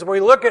cringe because we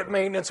look at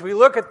maintenance, we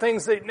look at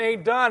things that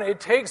need done. It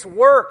takes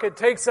work, it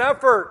takes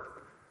effort.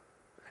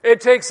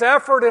 It takes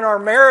effort in our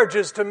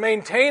marriages to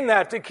maintain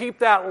that, to keep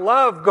that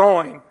love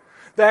going.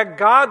 That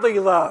godly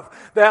love.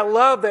 That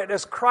love that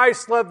as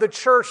Christ loved the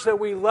church, that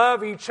we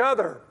love each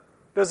other.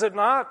 Does it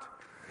not?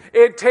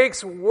 It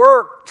takes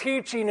work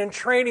teaching and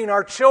training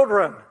our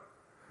children.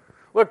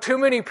 Look, too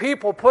many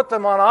people put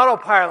them on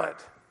autopilot.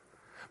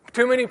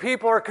 Too many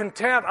people are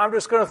content. I'm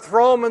just going to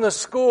throw them in the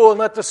school and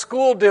let the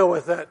school deal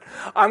with it.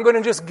 I'm going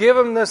to just give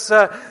them this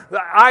the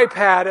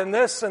iPad and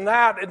this and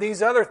that and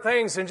these other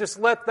things and just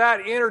let that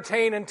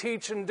entertain and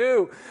teach and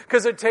do.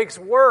 Because it takes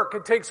work.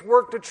 It takes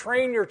work to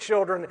train your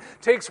children. It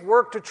takes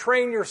work to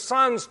train your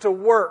sons to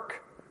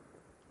work.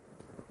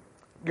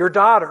 Your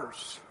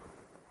daughters.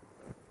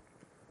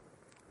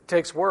 It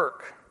takes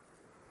work.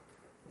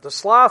 The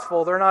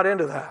slothful, they're not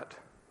into that.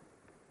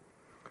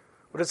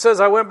 But it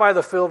says, I went by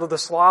the field of the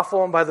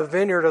slothful and by the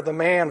vineyard of the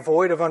man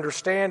void of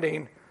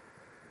understanding.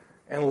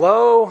 And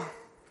lo,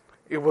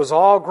 it was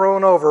all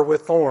grown over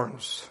with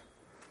thorns.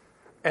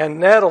 And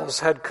nettles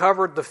had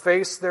covered the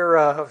face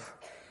thereof.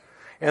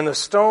 And the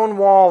stone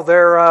wall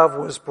thereof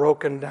was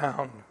broken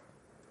down.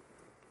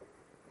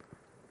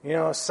 You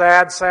know, a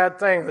sad, sad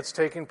thing that's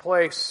taking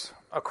place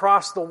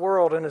across the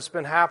world and has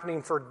been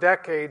happening for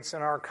decades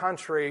in our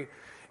country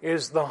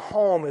is the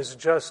home is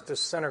just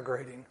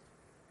disintegrating.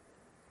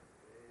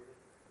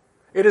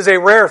 It is a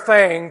rare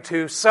thing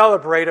to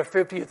celebrate a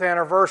 50th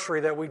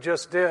anniversary that we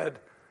just did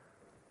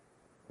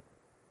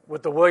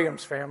with the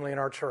Williams family in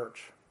our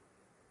church.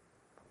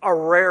 A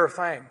rare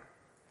thing.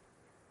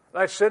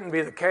 That shouldn't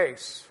be the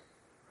case.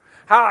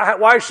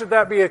 Why should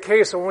that be a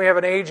case when we have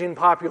an aging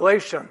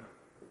population?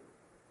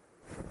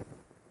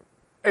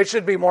 It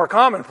should be more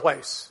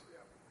commonplace.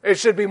 It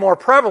should be more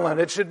prevalent.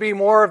 It should be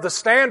more of the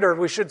standard.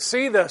 We should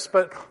see this,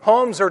 but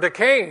homes are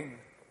decaying.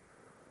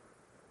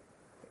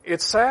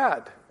 It's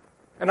sad.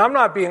 And I'm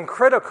not being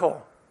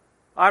critical.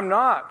 I'm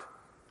not.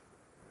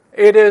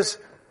 It is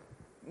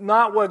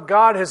not what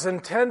God has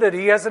intended.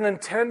 He hasn't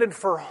intended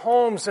for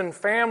homes and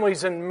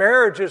families and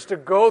marriages to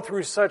go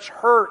through such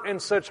hurt and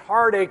such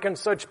heartache and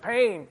such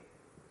pain.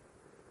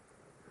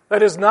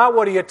 That is not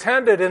what He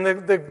intended. And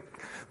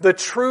the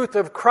truth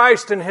of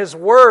Christ and His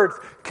Word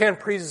can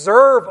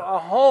preserve a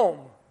home.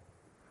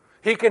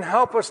 He can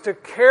help us to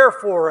care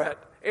for it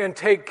and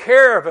take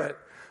care of it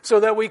so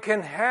that we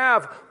can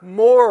have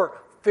more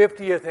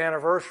 50th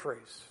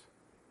anniversaries.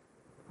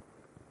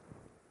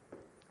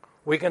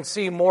 We can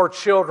see more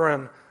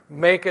children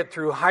make it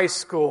through high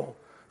school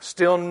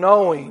still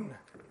knowing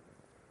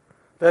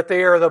that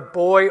they are the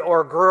boy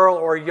or girl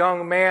or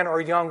young man or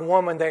young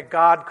woman that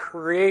God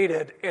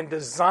created and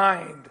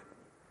designed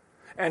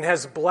and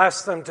has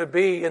blessed them to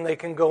be, and they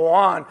can go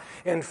on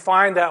and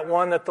find that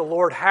one that the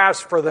Lord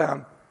has for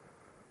them.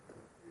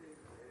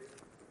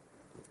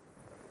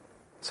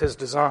 It's His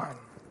design.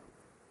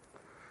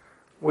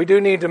 We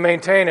do need to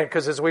maintain it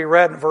because as we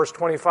read in verse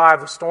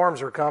 25, the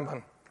storms are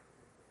coming.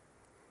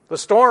 The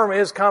storm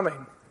is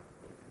coming.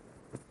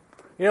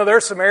 You know,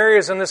 there's some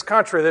areas in this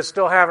country that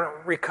still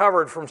haven't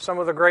recovered from some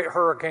of the great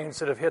hurricanes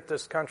that have hit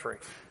this country.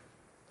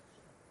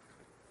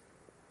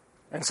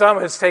 And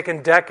some it's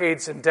taken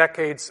decades and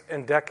decades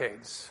and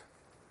decades.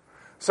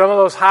 Some of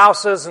those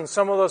houses and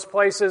some of those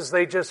places,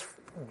 they just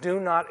do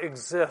not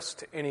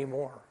exist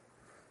anymore.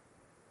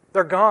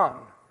 They're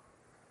gone.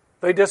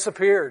 They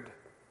disappeared.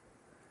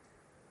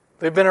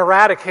 They've been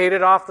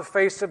eradicated off the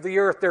face of the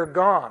earth. They're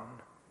gone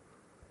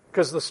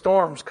because the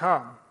storms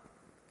come.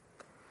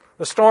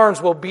 The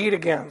storms will beat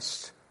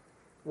against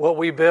what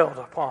we build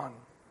upon.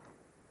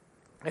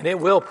 And it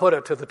will put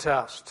it to the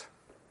test.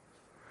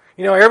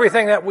 You know,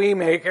 everything that we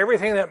make,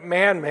 everything that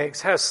man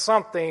makes, has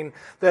something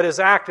that is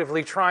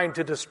actively trying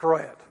to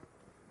destroy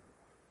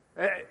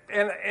it.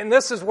 And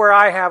this is where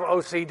I have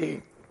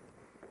OCD.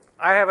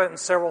 I have it in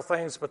several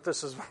things, but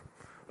this is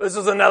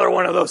another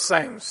one of those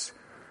things.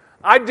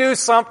 I do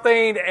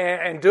something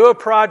and do a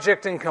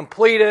project and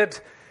complete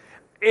it.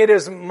 It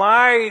is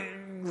my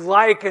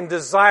like and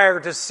desire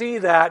to see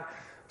that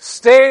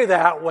stay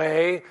that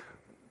way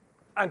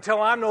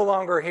until I'm no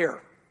longer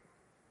here.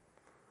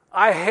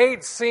 I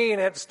hate seeing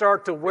it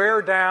start to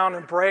wear down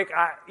and break.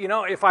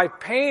 If I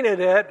painted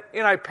it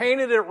and I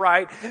painted it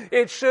right,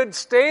 it should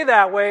stay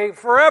that way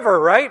forever,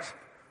 right?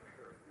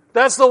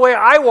 That's the way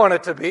I want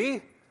it to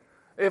be.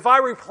 If I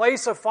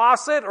replace a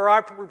faucet or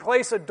I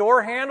replace a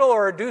door handle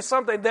or do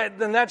something,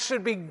 then that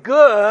should be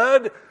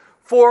good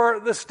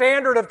for the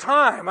standard of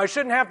time. I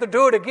shouldn't have to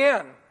do it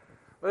again.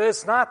 But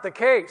it's not the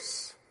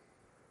case.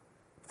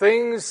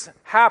 Things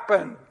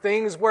happen.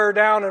 Things wear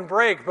down and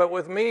break. But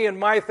with me and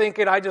my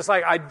thinking, I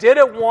did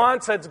it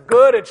once. It's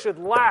good. It should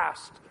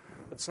last.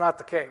 It's not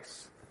the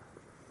case.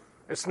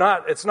 It's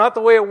not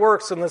the way it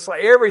works in this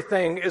life.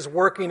 Everything is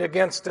working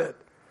against it.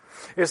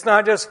 It's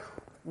not just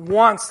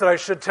once that I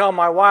should tell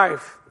my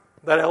wife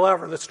that I love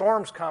her. The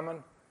storm's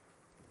coming.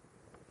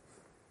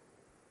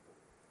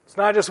 It's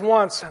not just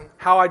once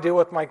how I deal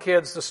with my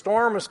kids. The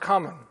storm is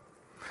coming.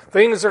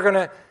 Things are going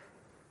to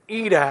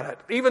eat at it.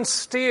 Even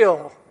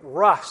steel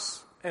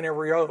rusts and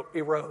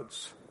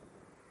erodes.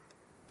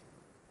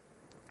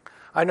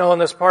 I know in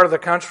this part of the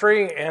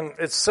country, and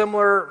it's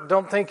similar,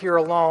 don't think you're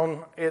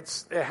alone,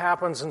 it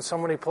happens in so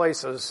many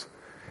places.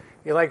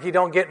 You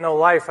don't get no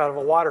life out of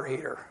a water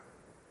heater.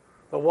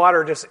 The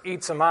water just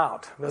eats them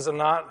out, does it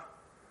not?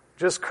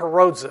 Just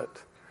corrodes it.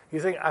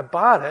 You think, I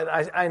bought it,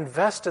 I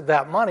invested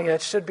that money,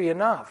 that should be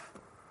enough.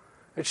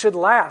 It should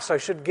last, I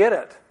should get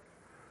it.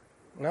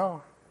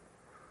 No.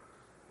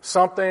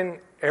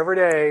 Something every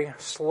day,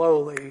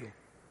 slowly,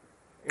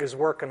 is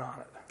working on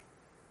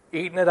it,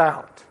 eating it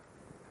out.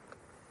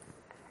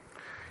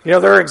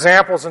 There are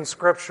examples in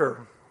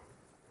Scripture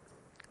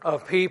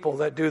of people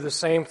that do the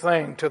same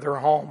thing to their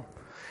home.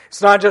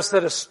 It's not just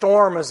that a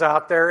storm is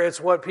out there, it's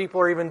what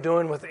people are even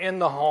doing within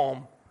the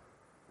home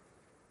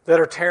that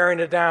are tearing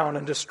it down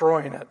and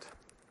destroying it.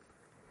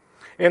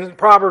 In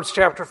Proverbs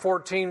chapter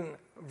 14,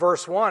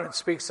 verse 1, it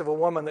speaks of a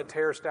woman that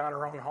tears down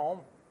her own home.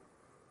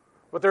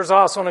 But there's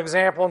also an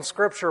example in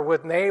Scripture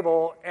with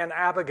Nabal and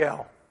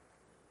Abigail.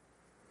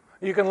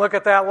 You can look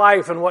at that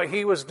life and what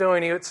he was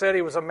doing. He had said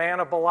he was a man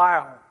of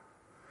Belial.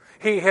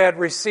 He had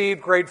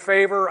received great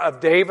favor of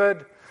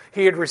David.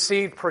 He had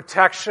received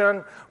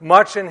protection.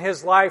 Much in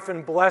his life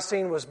and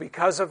blessing was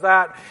because of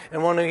that.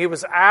 And when he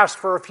was asked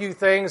for a few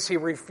things, he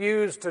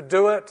refused to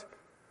do it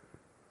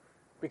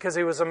because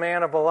he was a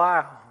man of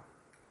Belial.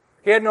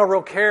 He had no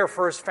real care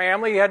for his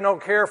family. He had no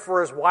care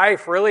for his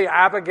wife, really,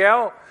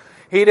 Abigail.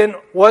 He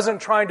wasn't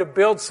trying to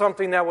build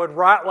something that would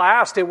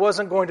last. It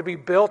wasn't going to be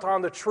built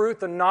on the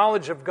truth and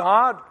knowledge of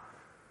God.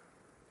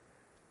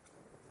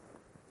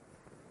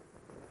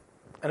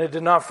 And it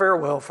did not fare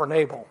well for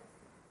Nabal.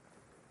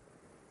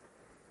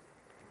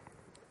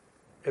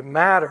 It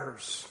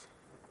matters.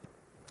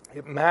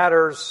 It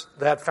matters,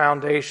 that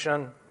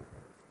foundation.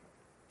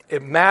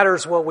 It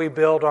matters what we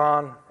build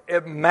on.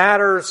 It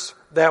matters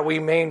that we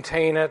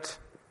maintain it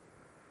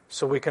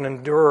so we can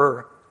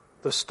endure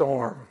the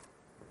storm.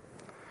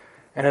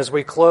 And as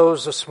we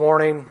close this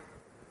morning,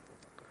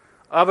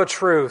 of a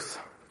truth,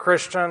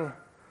 Christian,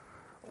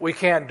 we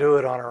can't do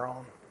it on our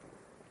own.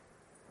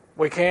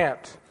 We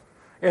can't.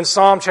 In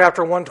Psalm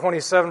chapter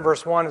 127,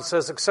 verse 1, it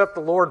says, "Except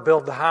the Lord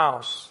build the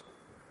house,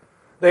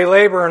 they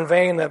labor in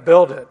vain that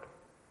build it.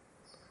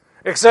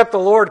 Except the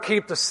Lord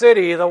keep the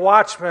city, the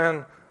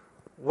watchman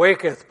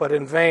waketh but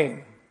in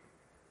vain."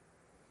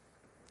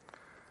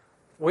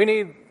 We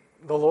need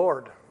the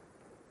Lord.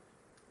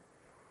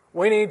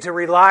 We need to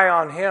rely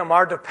on Him.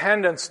 Our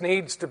dependence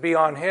needs to be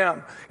on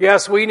Him.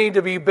 Yes, we need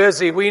to be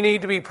busy. We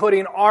need to be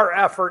putting our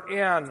effort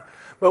in.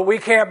 But we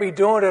can't be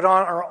doing it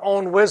on our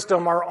own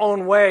wisdom, our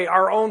own way,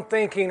 our own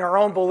thinking, our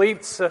own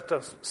belief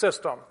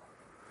system.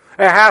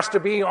 It has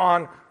to be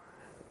on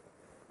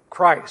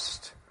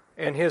Christ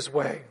and His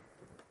way.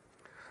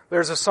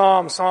 There's a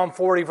psalm, Psalm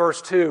 40,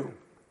 verse 2.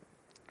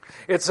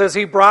 It says,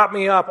 "He brought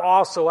me up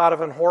also out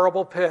of an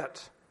horrible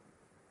pit,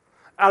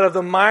 out of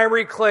the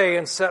miry clay,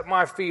 and set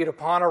my feet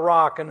upon a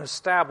rock and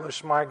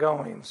established my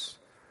goings."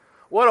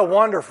 What a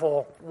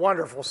wonderful,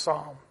 wonderful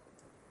psalm.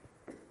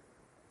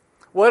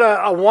 What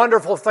a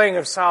wonderful thing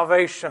of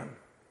salvation.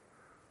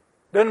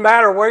 Doesn't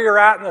matter where you're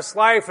at in this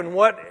life and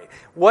what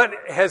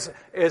has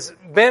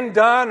been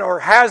done or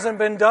hasn't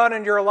been done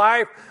in your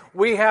life,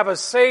 we have a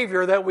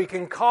Savior that we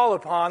can call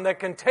upon that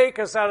can take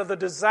us out of the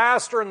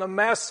disaster and the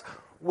mess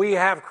we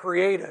have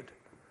created.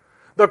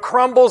 The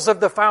crumbles of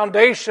the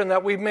foundation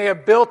that we may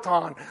have built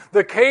on,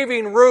 the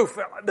caving roof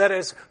that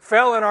has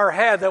fell in our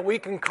head, that we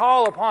can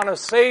call upon a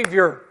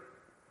Savior.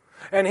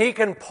 And He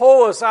can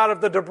pull us out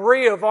of the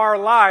debris of our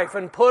life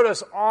and put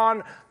us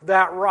on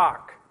that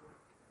rock.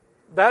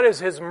 That is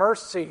His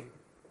mercy.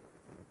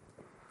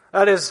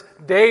 That is,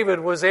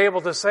 David was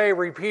able to say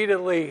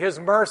repeatedly, His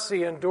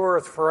mercy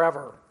endureth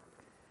forever.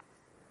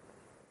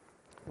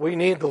 We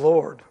need the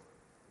Lord.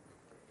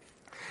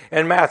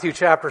 In Matthew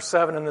chapter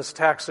 7 in this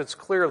text, it's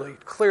clearly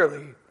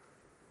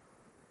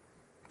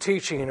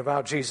teaching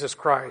about Jesus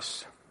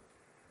Christ.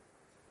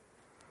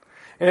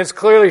 And it's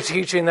clearly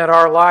teaching that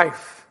our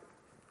life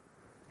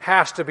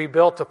has to be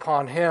built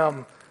upon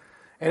Him.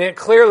 And it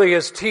clearly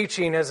is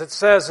teaching, as it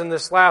says in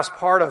this last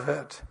part of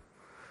it,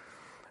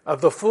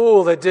 of the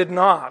fool that did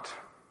not.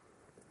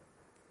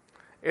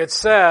 It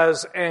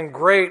says, and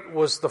great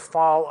was the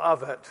fall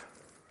of it.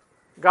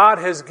 God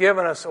has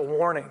given us a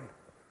warning.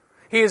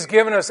 He has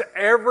given us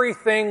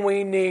everything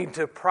we need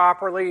to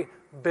properly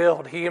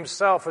build. He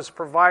Himself has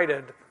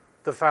provided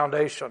the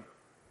foundation.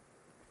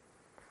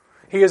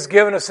 He has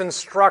given us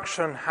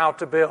instruction how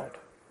to build.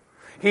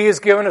 He has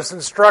given us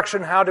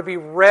instruction how to be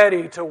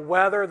ready to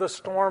weather the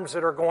storms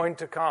that are going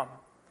to come.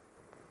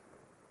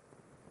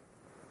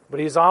 But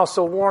He's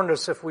also warned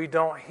us if we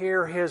don't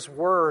hear His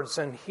words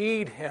and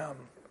heed Him,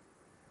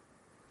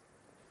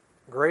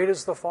 great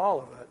is the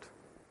fall of it.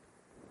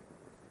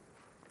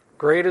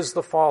 Great is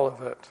the fall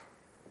of it.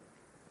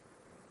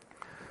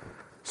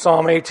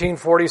 Psalm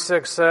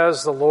 18:46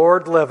 says, "The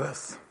Lord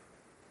liveth."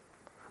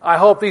 I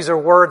hope these are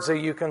words that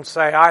you can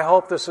say. I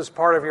hope this is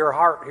part of your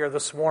heart here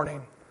this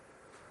morning.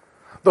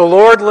 "The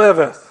Lord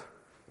liveth,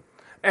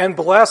 and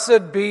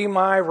blessed be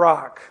my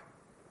rock,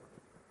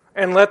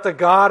 and let the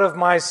God of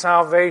my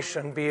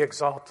salvation be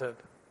exalted."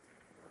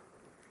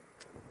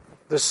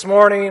 This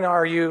morning,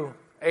 are you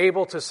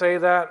able to say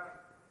that?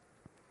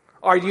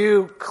 Are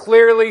you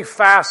clearly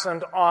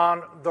fastened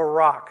on the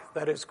rock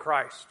that is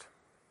Christ?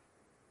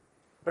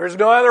 There's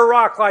no other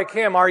rock like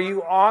Him. Are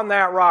you on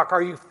that rock?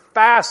 Are you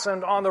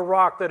fastened on the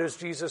rock that is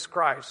Jesus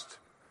Christ?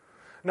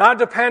 Not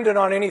dependent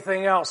on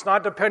anything else,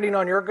 not depending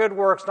on your good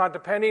works, not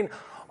depending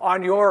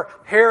on your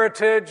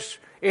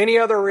heritage, any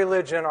other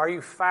religion. Are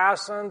you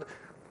fastened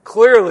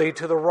clearly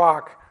to the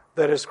rock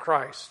that is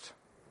Christ?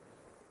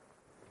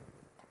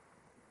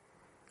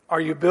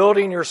 Are you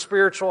building your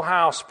spiritual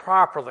house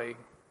properly?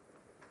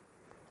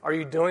 Are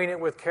you doing it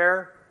with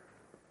care?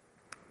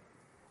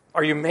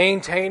 Are you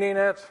maintaining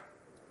it?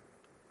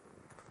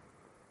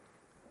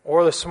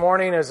 Or this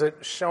morning, is it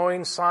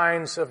showing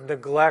signs of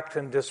neglect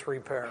and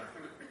disrepair?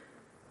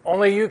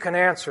 Only you can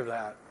answer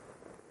that.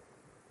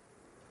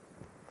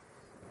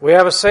 We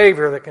have a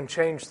Savior that can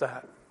change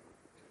that.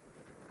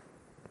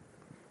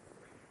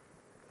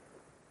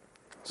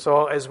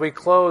 So as we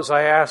close,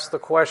 I ask the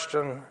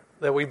question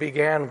that we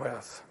began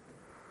with.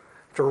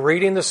 After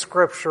reading the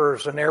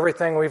Scriptures and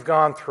everything we've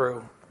gone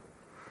through,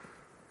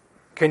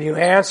 can you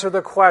answer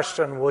the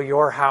question, will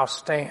your house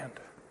stand?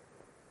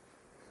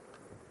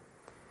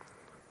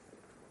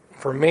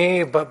 For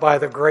me, but by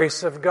the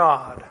grace of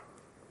God,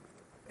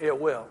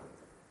 it will.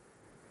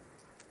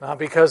 Not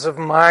because of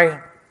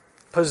my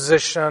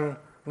position,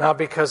 not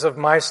because of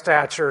my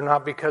stature,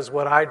 not because of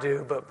what I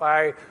do, but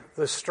by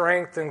the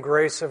strength and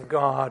grace of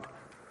God,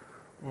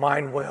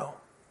 mine will.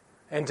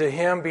 And to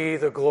Him be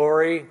the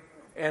glory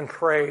and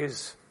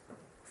praise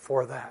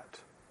for that.